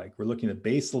 if you'd like. We're looking at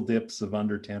basal dips of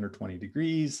under 10 or 20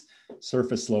 degrees,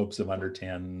 surface slopes of under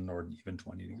 10 or even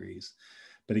 20 degrees.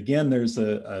 But again, there's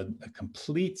a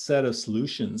complete set of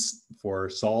solutions for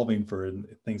solving for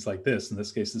things like this. In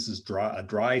this case, this is a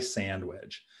dry sand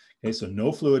wedge. Okay, so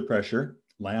no fluid pressure,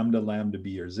 lambda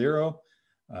B are 0.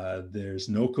 There's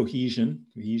no cohesion.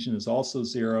 Cohesion is also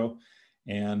 0.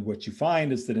 And what you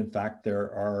find is that in fact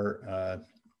there are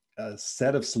a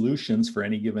set of solutions for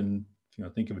any given,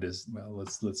 think of it as, well,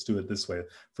 let's do it this way.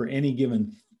 For any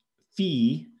given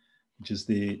phi, which is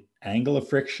the angle of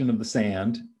friction of the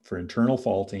sand for internal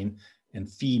faulting, and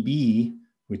phi b,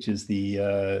 which is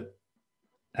the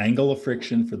angle of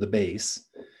friction for the base.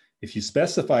 If you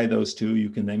specify those two, you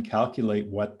can then calculate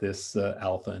what this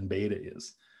alpha and beta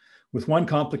is. With one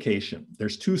complication,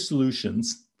 there's two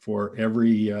solutions for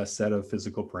every set of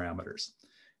physical parameters.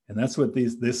 And that's what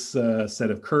this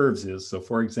set of curves is. So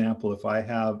for example, if I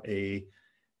have a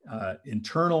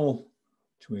internal,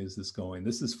 which way is this going?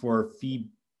 This is for phi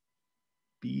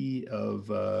b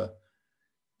of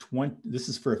 20, this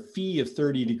is for a phi of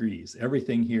 30 degrees.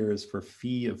 Everything here is for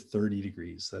phi of 30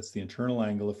 degrees. That's the internal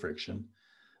angle of friction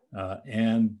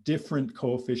and different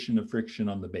coefficient of friction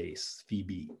on the base, phi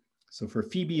b. So for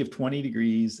phi b of 20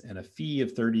 degrees and a phi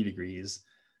of 30 degrees,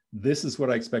 this is what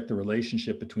I expect the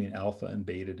relationship between alpha and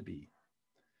beta to be.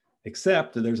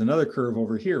 Except that there's another curve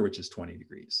over here, which is 20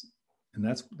 degrees. And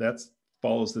that's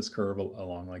follows this curve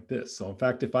along like this. So in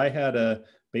fact, if I had a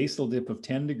basal dip of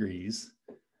 10 degrees,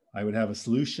 I would have a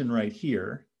solution right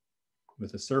here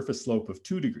with a surface slope of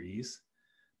 2 degrees,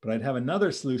 but I'd have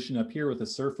another solution up here with a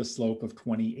surface slope of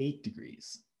 28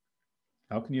 degrees.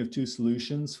 How can you have two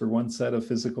solutions for one set of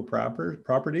physical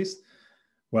properties?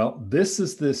 Well, this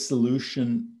is the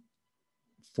solution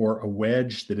for a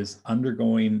wedge that is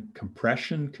undergoing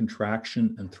compression,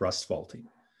 contraction, and thrust faulting.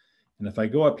 And if I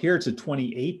go up here to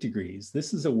 28 degrees,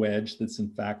 this is a wedge that's in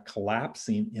fact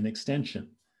collapsing in extension.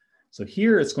 So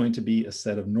here it's going to be a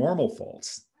set of normal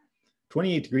faults.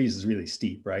 28 degrees is really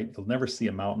steep, right? You'll never see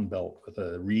a mountain belt with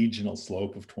a regional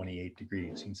slope of 28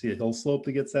 degrees. You can see a hill slope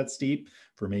that gets that steep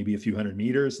for maybe a few hundred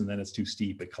meters, and then it's too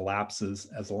steep. It collapses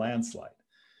as a landslide.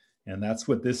 And that's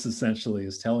what this essentially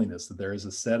is telling us, that there is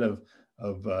a set of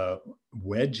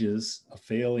wedges,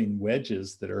 failing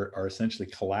wedges that are essentially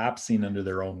collapsing under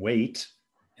their own weight,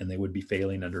 and they would be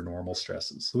failing under normal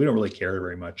stresses. So we don't really care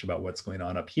very much about what's going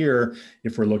on up here.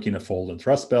 If we're looking at fold and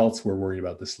thrust belts, we're worried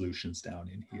about the solutions down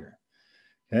in here,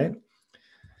 okay?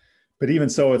 But even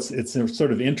so, it's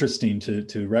sort of interesting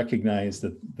to recognize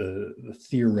that the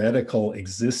theoretical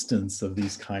existence of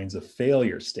these kinds of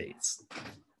failure states.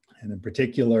 And in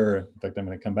particular, in fact, I'm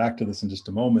going to come back to this in just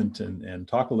a moment and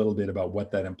talk a little bit about what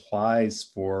that implies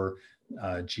for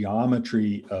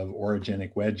geometry of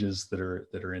orogenic wedges that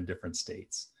are in different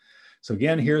states. So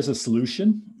again, here's a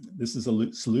solution. This is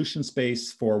a solution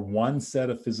space for one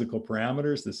set of physical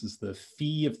parameters. This is the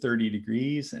phi of 30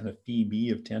 degrees and a phi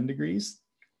b of 10 degrees.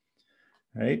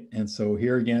 right? And so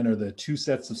here again are the two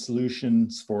sets of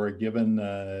solutions for a given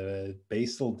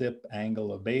basal dip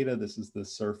angle of beta. This is the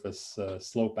surface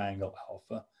slope angle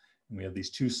alpha. And we have these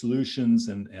two solutions,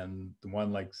 and the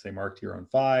one, like say marked here on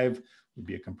 5, would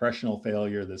be a compressional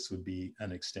failure. This would be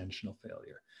an extensional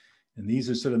failure. And these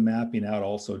are sort of mapping out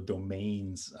also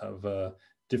domains of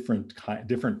different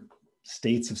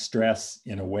states of stress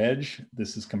in a wedge.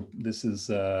 This is kind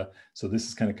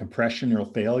of compressional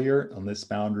failure on this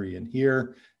boundary in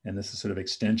here, and this is sort of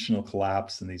extensional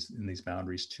collapse in these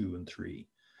boundaries 2 and 3.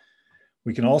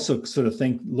 We can also sort of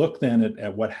look then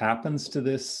at what happens to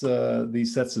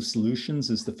these sets of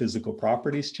solutions as the physical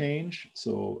properties change.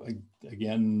 So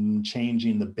again,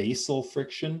 changing the basal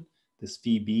friction, this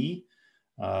phi b.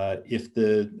 If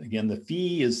the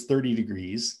phi is 30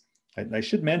 degrees, I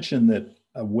should mention that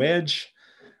a wedge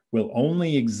will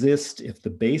only exist if the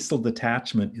basal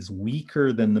detachment is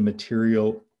weaker than the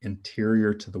material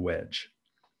interior to the wedge,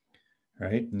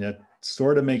 right? And that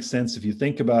sort of makes sense if you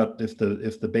think about if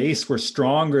the base were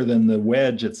stronger than the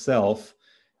wedge itself,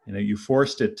 you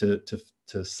forced it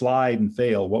to slide and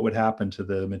fail, what would happen to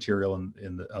the material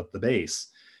of the base?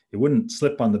 It wouldn't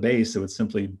slip on the base. It would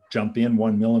simply jump in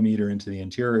 1 millimeter into the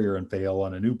interior and fail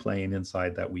on a new plane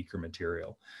inside that weaker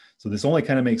material. So this only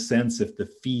kind of makes sense if the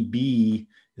phi b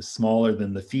is smaller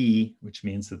than the phi, which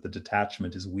means that the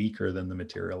detachment is weaker than the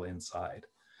material inside.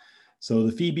 So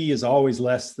the phi b is always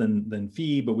less than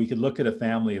phi, but we could look at a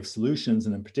family of solutions,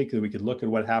 and in particular, we could look at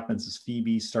what happens as phi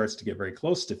b starts to get very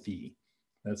close to phi.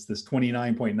 That's this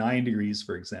 29.9 degrees,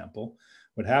 for example.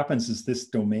 What happens is this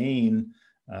domain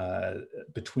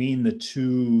between the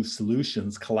two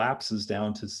solutions collapses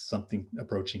down to something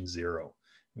approaching 0.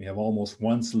 We have almost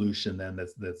one solution then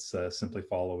that's simply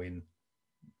following,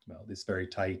 well, this very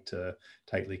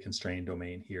tightly constrained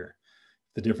domain here.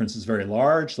 The difference is very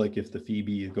large, like if the phi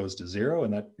b goes to 0,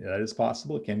 and that is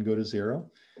possible, it can go to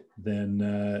 0,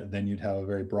 then you'd have a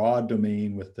very broad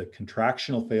domain with the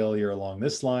contractional failure along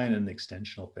this line and the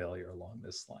extensional failure along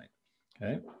this line,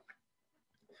 okay?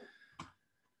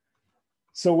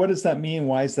 So what does that mean?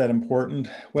 Why is that important?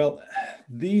 Well,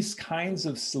 these kinds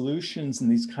of solutions and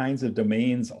these kinds of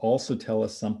domains also tell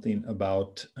us something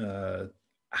about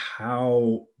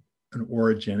how an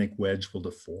orogenic wedge will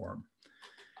deform.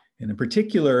 And in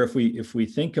particular, if we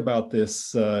think about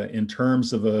this in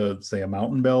terms of say a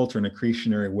mountain belt or an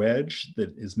accretionary wedge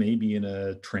that is maybe in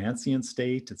a transient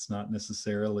state, it's not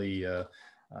necessarily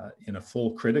in a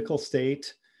full critical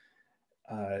state.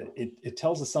 It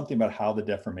tells us something about how the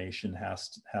deformation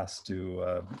has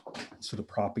to sort of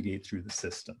propagate through the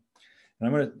system. And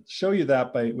I'm going to show you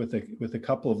that with a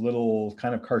couple of little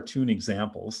kind of cartoon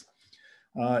examples.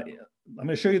 I'm going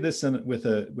to show you this with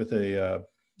a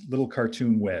little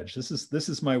cartoon wedge. This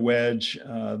is my wedge.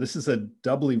 This is a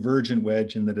doubly virgin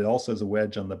wedge in that it also has a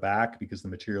wedge on the back because the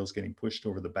material is getting pushed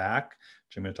over the back,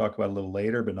 which I'm going to talk about a little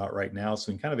later, but not right now.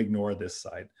 So we can kind of ignore this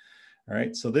side. All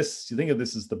right, so you think of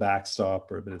this as the backstop,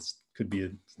 but it could be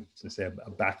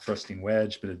a back thrusting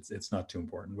wedge, but it's not too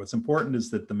important. What's important is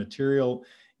that the material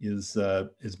is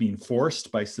being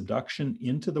forced by subduction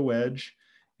into the wedge,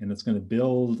 and it's going to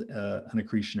build an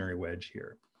accretionary wedge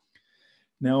here.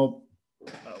 Now,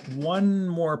 one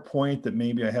more point that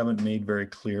maybe I haven't made very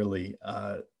clearly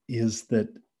is that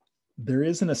there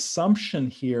is an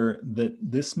assumption here that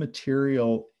this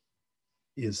material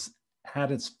is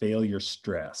at its failure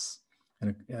stress.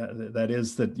 And that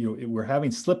is that we're having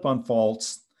slip-on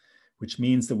faults, which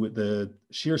means that the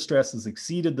shear stress has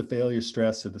exceeded the failure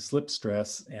stress or the slip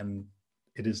stress, and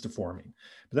it is deforming.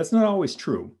 But that's not always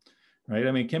true, right?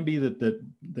 I mean, it can be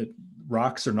that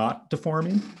rocks are not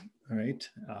deforming, right?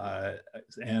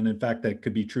 And in fact, that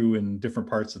could be true in different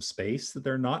parts of space that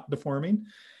they're not deforming.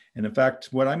 And in fact,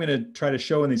 what I'm going to try to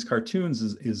show in these cartoons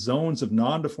is zones of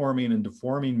non-deforming and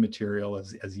deforming material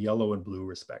as yellow and blue,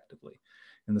 respectively.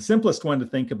 And the simplest one to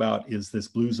think about is this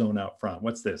blue zone out front.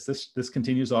 What's this? This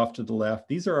continues off to the left.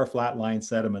 These are our flatline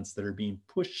sediments that are being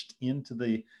pushed into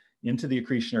the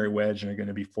accretionary wedge and are going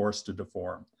to be forced to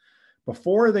deform.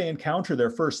 Before they encounter their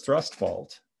first thrust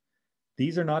fault,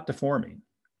 these are not deforming.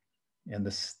 And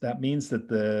that means that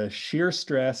the shear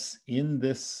stress in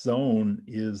this zone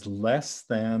is less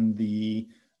than the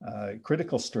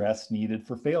critical stress needed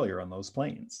for failure on those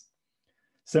planes.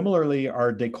 Similarly,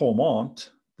 our décollement,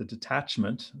 the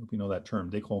detachment, if you know that term,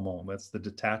 décollement, that's the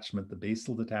detachment, the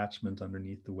basal detachment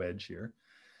underneath the wedge here.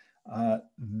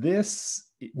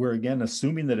 We're again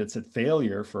assuming that it's at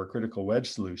failure for a critical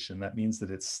wedge solution. That means that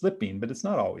it's slipping, but it's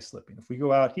not always slipping. If we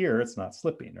go out here, it's not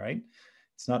slipping, right?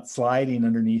 It's not sliding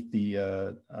underneath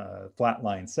the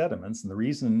flatline sediments. And the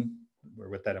reason, or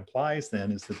what that implies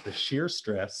then, is that the shear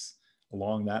stress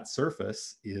along that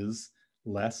surface is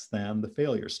less than the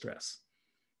failure stress.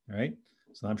 All right,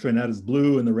 so I'm showing that as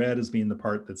blue, and the red as being the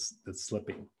part that's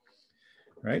slipping.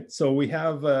 Right, so we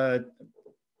have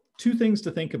two things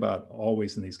to think about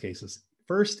always in these cases.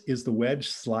 First, is the wedge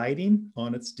sliding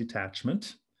on its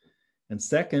detachment? And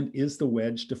second, is the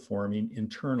wedge deforming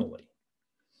internally?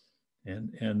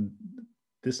 And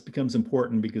this becomes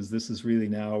important because this is really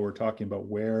now we're talking about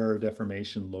where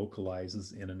deformation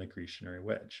localizes in an accretionary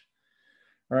wedge.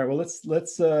 All right, well,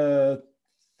 let's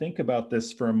think about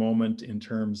this for a moment in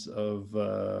terms of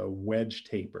wedge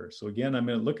taper. So again, I'm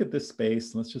going to look at this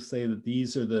space. Let's just say that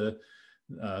these are the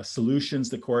solutions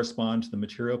that correspond to the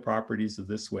material properties of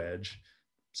this wedge: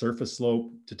 surface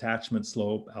slope, detachment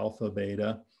slope, alpha,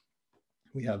 beta.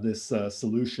 We have this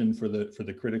solution for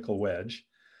the critical wedge.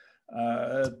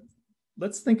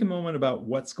 Let's think a moment about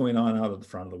what's going on out of the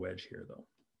front of the wedge here, though.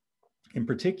 In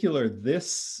particular,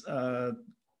 this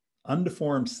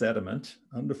undeformed sediment,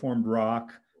 undeformed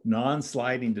rock,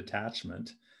 non-sliding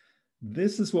detachment,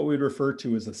 this is what we'd refer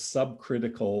to as a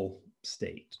subcritical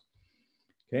state.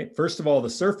 Okay, first of all, the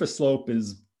surface slope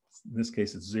is, in this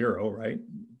case, it's 0, right?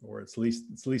 Or it's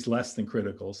at least less than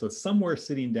critical. So it's somewhere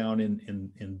sitting down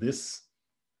in this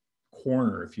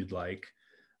corner, if you'd like,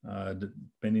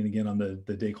 depending again on the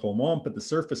décollement, but the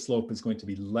surface slope is going to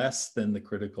be less than the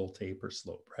critical taper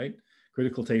slope, right?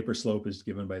 Critical taper slope is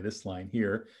given by this line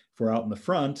here. If we're out in the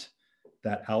front,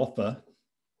 that alpha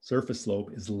surface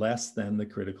slope is less than the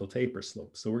critical taper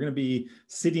slope. So we're going to be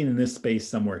sitting in this space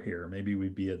somewhere here. Maybe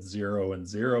we'd be at 0, and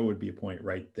 0 would be a point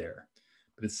right there.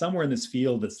 But it's somewhere in this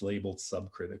field that's labeled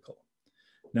subcritical.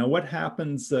 Now what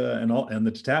happens, and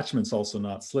the detachment's also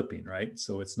not slipping, right?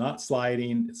 So it's not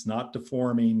sliding, it's not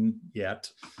deforming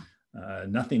yet.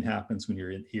 Nothing happens when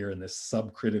you're here in this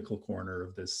subcritical corner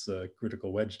of this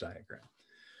critical wedge diagram.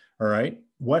 All right,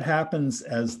 what happens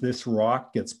as this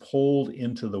rock gets pulled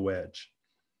into the wedge?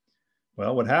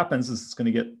 Well, what happens is it's going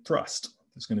to get thrust.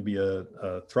 There's going to be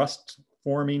a thrust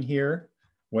forming here.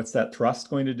 What's that thrust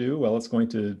going to do? Well, it's going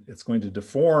to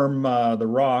deform the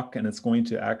rock, and it's going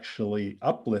to actually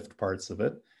uplift parts of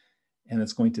it, and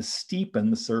it's going to steepen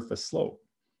the surface slope.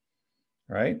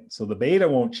 Right? So the beta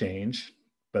won't change,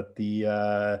 but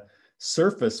the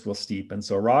surface will steepen.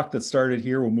 So a rock that started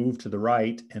here will move to the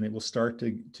right, and it will start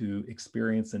to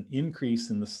experience an increase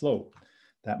in the slope.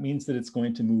 That means that it's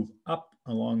going to move up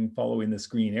along following this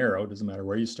green arrow. Doesn't matter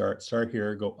where you start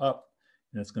here, go up,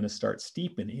 and it's going to start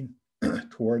steepening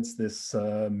towards this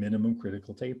minimum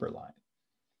critical taper line.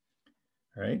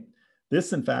 All right.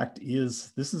 This, in fact,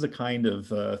 is a kind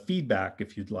of feedback,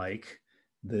 if you'd like,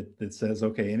 that says,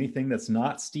 okay, anything that's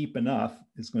not steep enough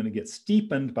is going to get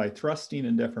steepened by thrusting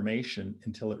and deformation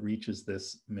until it reaches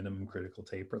this minimum critical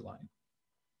taper line.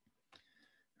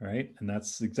 All right, and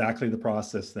that's exactly the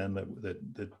process then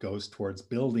that goes towards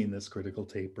building this critical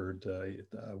tapered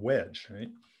wedge, right?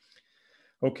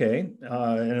 Okay,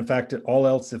 and in fact, all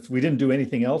else, if we didn't do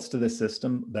anything else to this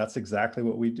system, that's exactly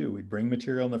what we do. We'd bring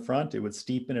material in the front, it would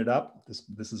steepen it up.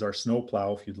 This is our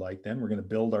snowplow, if you'd like. Then we're going to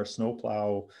build our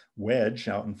snowplow wedge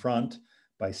out in front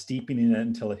by steepening it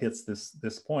until it hits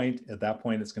this point. At that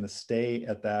point, it's going to stay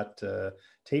at that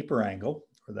taper angle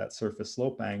or that surface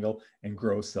slope angle and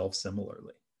grow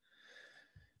self-similarly.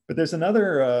 But there's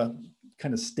another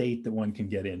kind of state that one can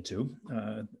get into.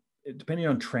 Depending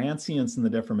on transience in the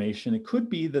deformation, it could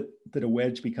be that a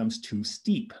wedge becomes too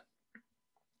steep.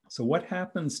 So what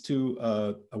happens to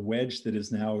a wedge that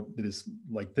is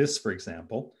like this, for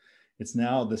example? It's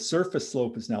now, the surface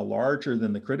slope is now larger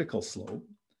than the critical slope.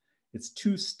 It's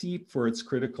too steep for its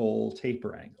critical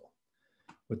taper angle.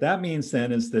 What that means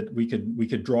then is that we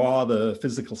could draw the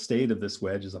physical state of this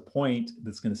wedge as a point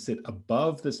that's going to sit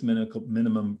above this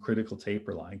minimum critical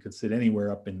taper line, could sit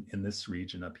anywhere up in this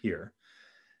region up here.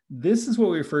 This is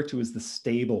what we refer to as the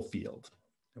stable field.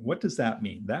 And what does that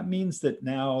mean? That means that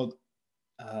now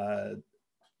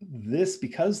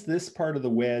because this part of the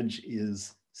wedge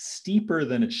is steeper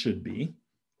than it should be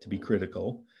to be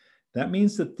critical, that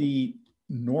means that the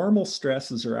normal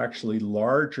stresses are actually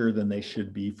larger than they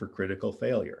should be for critical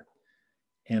failure.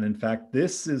 And in fact,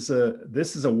 this is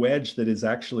a wedge that is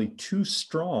actually too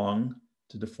strong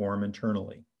to deform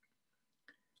internally.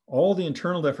 All the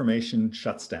internal deformation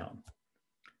shuts down.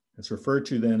 It's referred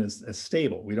to then as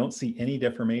stable. We don't see any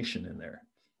deformation in there.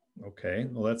 Okay,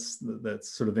 well, that's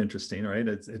sort of interesting, right?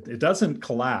 It doesn't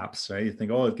collapse, right? You think,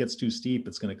 oh, it gets too steep,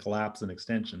 it's going to collapse in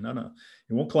extension. No,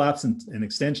 it won't collapse in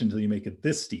extension until you make it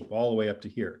this steep, all the way up to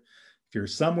here. If you're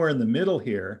somewhere in the middle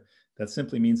here, that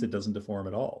simply means it doesn't deform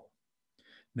at all.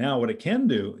 Now, what it can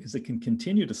do is it can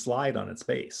continue to slide on its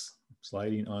base,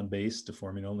 sliding on base,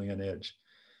 deforming only on edge.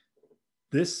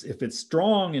 this, if it's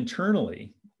strong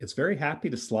internally, it's very happy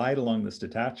to slide along this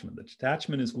detachment. The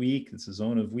detachment is weak. It's a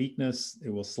zone of weakness. It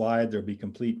will slide. There'll be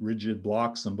complete rigid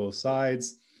blocks on both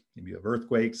sides. Maybe you have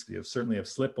earthquakes. You certainly have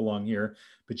slip along here,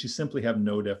 but you simply have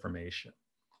no deformation.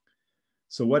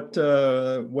 So what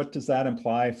does that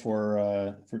imply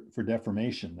for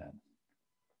deformation then?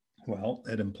 Well,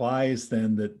 it implies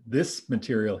then that this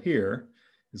material here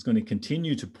is going to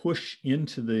continue to push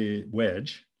into the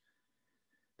wedge.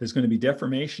 There's going to be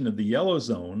deformation of the yellow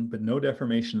zone, but no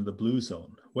deformation of the blue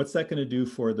zone. What's that going to do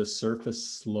for the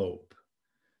surface slope?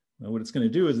 Well, what it's going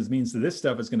to do is it means that this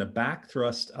stuff is going to back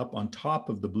thrust up on top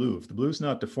of the blue. If the blue's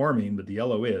not deforming, but the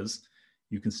yellow is,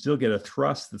 you can still get a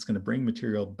thrust that's going to bring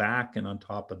material back and on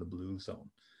top of the blue zone.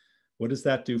 What does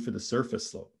that do for the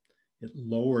surface slope? It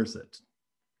lowers it.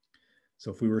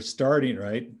 So if we were starting,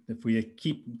 right, if we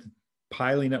keep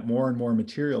piling up more and more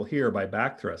material here by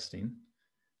back thrusting,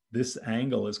 this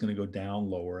angle is going to go down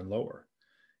lower and lower.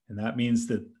 And that means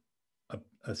that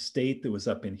a state that was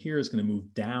up in here is going to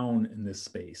move down in this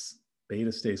space.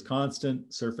 Beta stays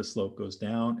constant, surface slope goes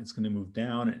down, it's going to move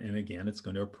down, and again, it's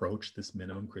going to approach this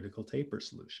minimum critical taper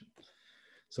solution.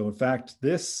 So in fact,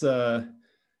 this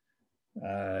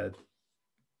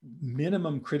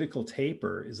minimum critical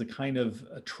taper is a kind of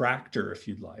attractor, if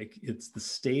you'd like. It's the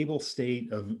stable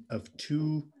state of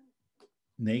two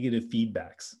negative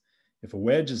feedbacks. If a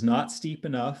wedge is not steep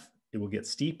enough, it will get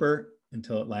steeper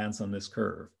until it lands on this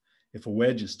curve. If a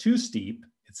wedge is too steep,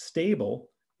 it's stable,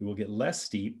 it will get less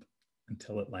steep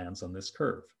until it lands on this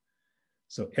curve.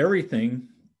 So everything,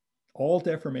 all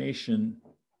deformation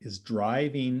is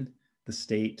driving the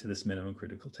state to this minimum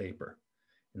critical taper.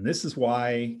 And this is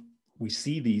why we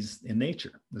see these in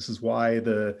nature. This is why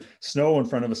the snow in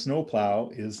front of a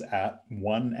snowplow is at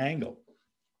one angle,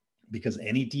 because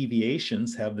any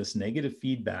deviations have this negative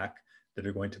feedback that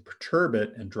are going to perturb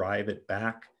it and drive it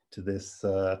back to this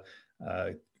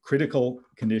critical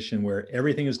condition where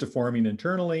everything is deforming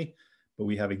internally, but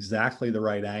we have exactly the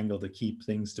right angle to keep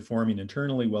things deforming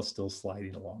internally while still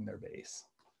sliding along their base.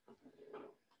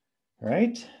 All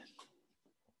right.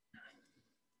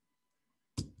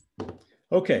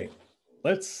 Okay,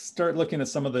 let's start looking at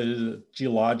some of the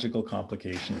geological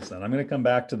complications. And I'm going to come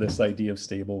back to this idea of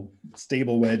stable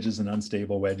wedges and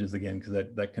unstable wedges again, because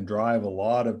that can drive a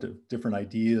lot of different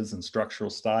ideas and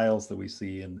structural styles that we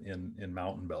see in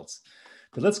mountain belts.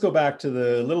 But let's go back to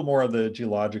a little more of the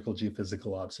geological,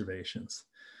 geophysical observations.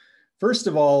 First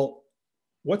of all,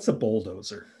 what's a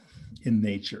bulldozer in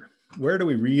nature? Where do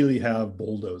we really have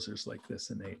bulldozers like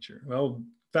this in nature? Well,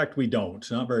 in fact, we don't,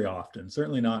 not very often,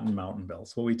 certainly not in mountain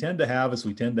belts. What we tend to have is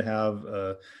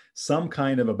some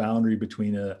kind of a boundary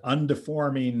between an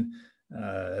undeforming,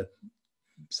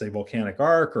 say, volcanic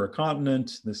arc or a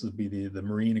continent. This would be the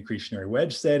marine accretionary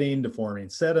wedge setting, deforming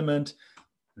sediment.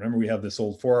 Remember, we have this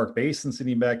old forearc basin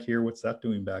sitting back here. What's that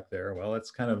doing back there? Well,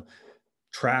 it's kind of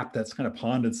trapped, that's kind of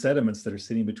ponded sediments that are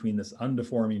sitting between this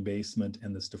undeforming basement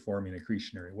and this deforming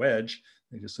accretionary wedge.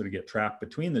 They just sort of get trapped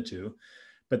between the two.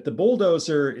 But the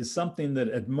bulldozer is something that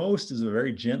at most is a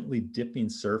very gently dipping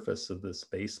surface of this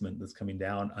basement that's coming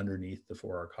down underneath the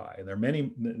forearc high.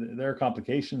 There are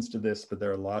complications to this, but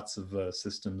there are lots of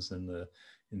systems in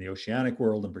the oceanic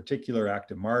world, in particular,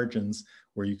 active margins,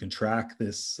 where you can track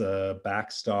this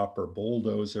backstop or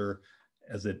bulldozer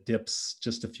as it dips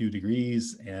just a few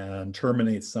degrees and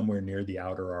terminates somewhere near the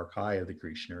outer arc high of the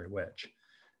accretionary wedge,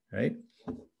 right?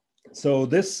 So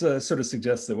this sort of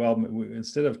suggests that, well,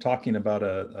 instead of talking about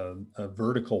a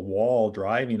vertical wall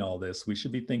driving all this, we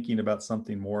should be thinking about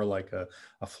something more like a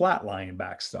flat lying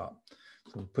backstop.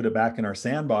 So we'll put it back in our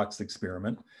sandbox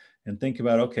experiment and think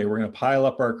about, okay, we're going to pile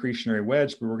up our accretionary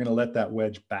wedge, but we're going to let that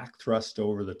wedge back thrust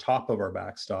over the top of our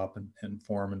backstop and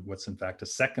form what's in fact a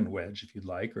second wedge, if you'd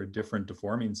like, or a different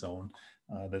deforming zone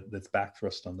that's back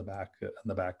thrust on the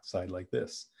back side like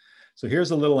this. So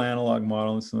here's a little analog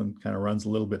model. This one kind of runs a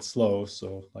little bit slow,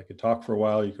 so I could talk for a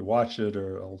while. You could watch it,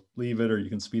 or I'll leave it, or you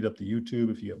can speed up the YouTube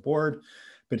if you get bored.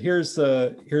 But here's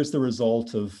the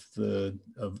result of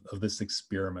this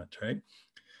experiment, right?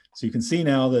 So you can see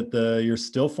now that you're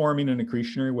still forming an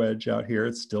accretionary wedge out here.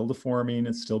 It's still deforming.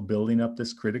 It's still building up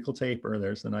this critical taper.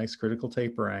 There's the nice critical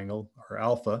taper angle, or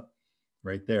alpha,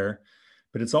 right there.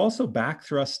 But it's also back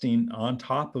thrusting on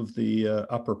top of the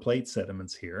upper plate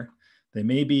sediments here. They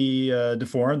may be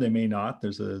deformed, they may not.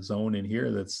 There's a zone in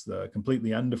here that's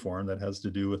completely undeformed that has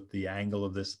to do with the angle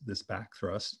of this back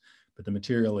thrust. But the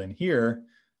material in here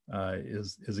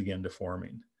is again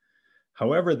deforming.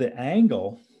 However, the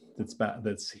angle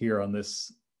that's here on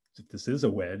this, if this is a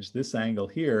wedge, this angle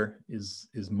here is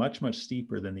much, much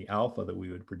steeper than the alpha that we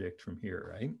would predict from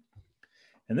here, right?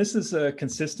 And this is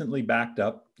consistently backed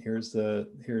up. Here's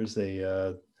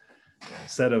a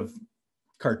set of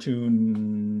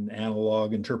cartoon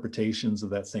analog interpretations of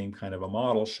that same kind of a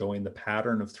model showing the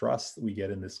pattern of thrust that we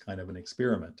get in this kind of an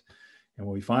experiment. And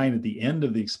what we find at the end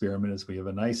of the experiment is we have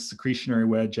a nice accretionary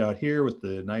wedge out here with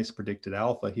the nice predicted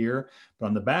alpha here. But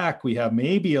on the back, we have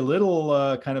maybe a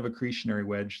little kind of accretionary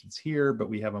wedge that's here, but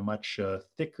we have a much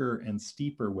thicker and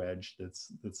steeper wedge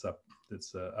that's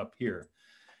up here.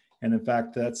 And in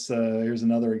fact, here's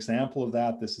another example of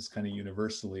that. This is kind of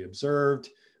universally observed.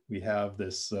 We have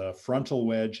this frontal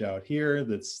wedge out here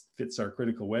that fits our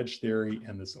critical wedge theory,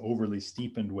 and this overly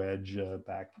steepened wedge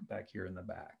back here in the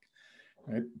back.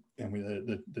 Right?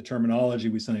 And the terminology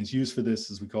we sometimes use for this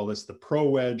is we call this the pro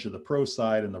wedge or the pro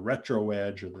side, and the retro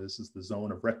wedge, or this is the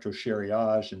zone of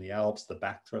retrocharriage in the Alps, the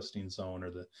back thrusting zone,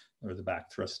 or the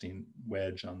back thrusting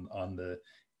wedge on the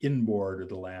inboard or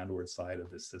the landward side of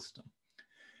this system.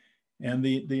 And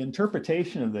the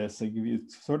interpretation of this, I give you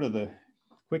sort of the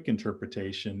quick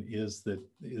interpretation, is that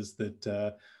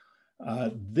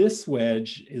this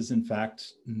wedge is in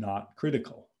fact not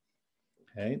critical.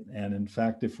 Okay, and in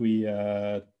fact, if we,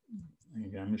 I'm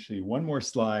going to show you one more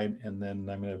slide, and then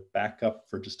I'm going to back up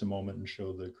for just a moment and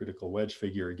show the critical wedge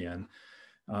figure again.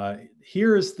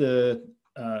 Here is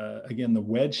again, the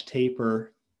wedge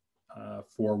taper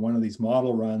for one of these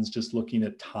model runs, just looking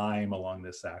at time along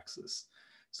this axis.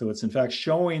 So it's in fact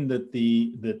showing that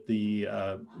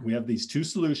we have these two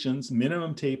solutions: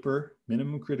 minimum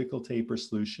critical taper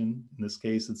solution. In this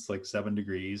case, it's like 7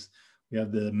 degrees. We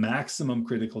have the maximum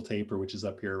critical taper, which is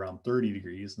up here around 30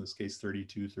 degrees, in this case,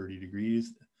 32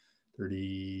 degrees,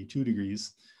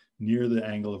 near the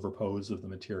angle of repose of the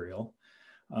material.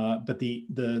 But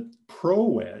the pro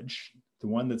wedge, the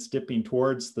one that's dipping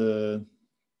towards the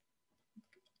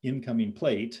incoming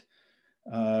plate,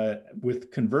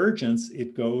 with convergence,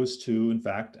 it goes to, in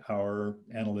fact, our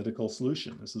analytical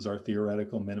solution. This is our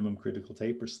theoretical minimum critical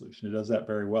taper solution. It does that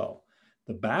very well.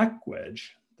 The back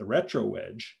wedge, the retro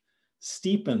wedge,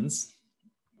 steepens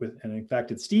and in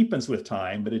fact it steepens with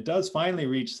time, but it does finally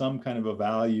reach some kind of a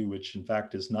value which in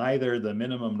fact is neither the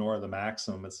minimum nor the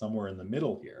maximum. It's somewhere in the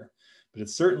middle here, but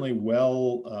it's certainly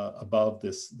well above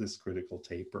this critical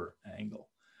taper angle.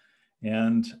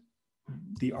 And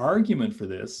the argument for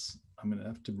this, I'm going to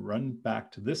have to run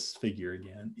back to this figure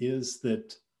again, is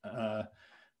that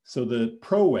so the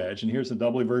pro wedge, and here's a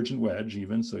doubly divergent wedge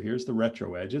even, so here's the retro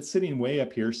wedge, it's sitting way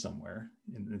up here somewhere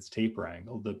in its taper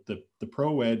angle. The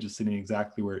pro wedge is sitting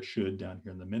exactly where it should down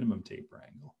here in the minimum taper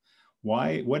angle.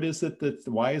 Why is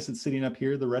it sitting up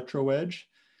here, the retro wedge?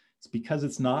 It's because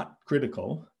it's not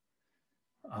critical.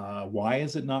 Why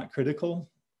is it not critical?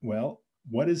 Well,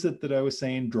 what is it that I was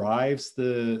saying drives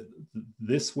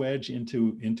this wedge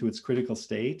into its critical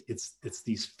state? It's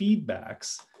these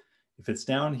feedbacks. If it's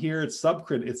down here, it's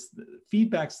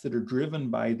feedbacks that are driven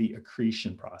by the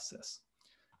accretion process.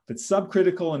 If it's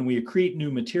subcritical and we accrete new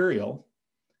material,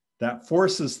 that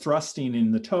forces thrusting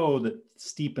in the toe that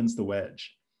steepens the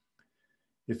wedge.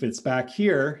 If it's back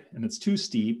here and it's too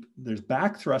steep, there's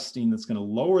back thrusting that's going to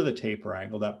lower the taper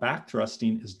angle. That back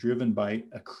thrusting is driven by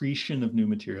accretion of new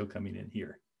material coming in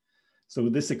here. So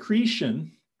this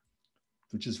accretion,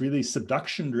 which is really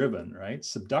subduction driven, right?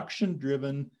 Subduction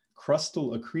driven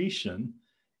crustal accretion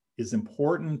is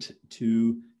important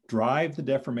to drive the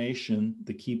deformation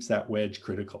that keeps that wedge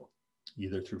critical,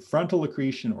 either through frontal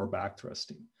accretion or back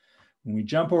thrusting. When we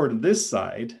jump over to this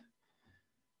side,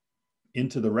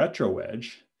 into the retro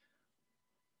wedge,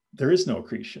 there is no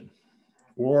accretion.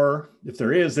 Or if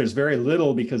there is, there's very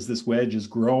little because this wedge is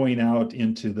growing out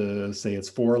into the, say it's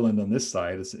foreland on this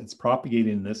side, it's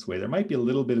propagating in this way. There might be a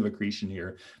little bit of accretion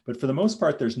here, but for the most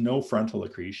part, there's no frontal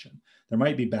accretion. There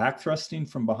might be back thrusting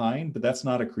from behind, but that's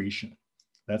not accretion.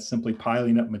 That's simply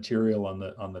piling up material on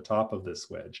the top of this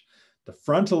wedge. The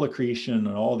frontal accretion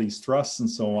and all these thrusts and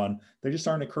so on, they just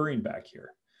aren't occurring back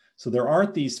here. So there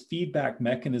aren't these feedback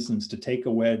mechanisms to take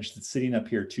a wedge that's sitting up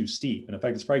here too steep. And in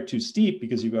fact, it's probably too steep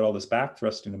because you've got all this back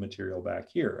thrusting of material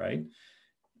back here, right?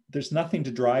 There's nothing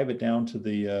to drive it down to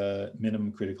the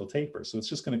minimum critical taper. So it's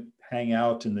just going to hang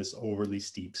out in this overly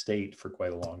steep state for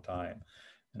quite a long time.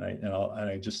 And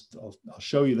I'll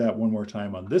show you that one more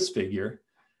time on this figure.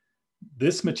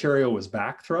 This material was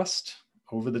back thrust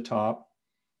over the top.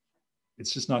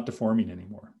 It's just not deforming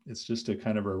anymore. It's just a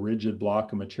kind of a rigid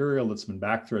block of material that's been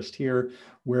back thrust here.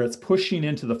 Where it's pushing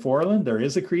into the foreland, there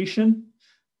is accretion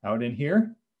out in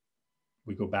here.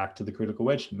 We go back to the critical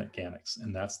wedge mechanics,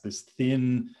 and that's this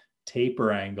thin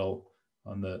taper angle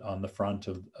on the front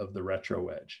of the retro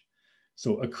wedge.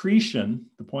 So accretion,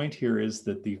 the point here is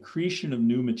that the accretion of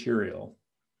new material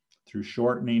through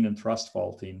shortening and thrust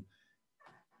faulting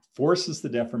forces the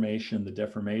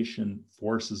deformation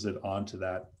forces it onto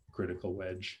that critical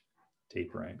wedge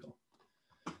taper angle.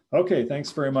 Okay,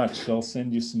 thanks very much. I'll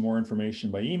send you some more information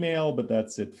by email, but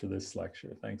that's it for this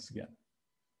lecture. Thanks again.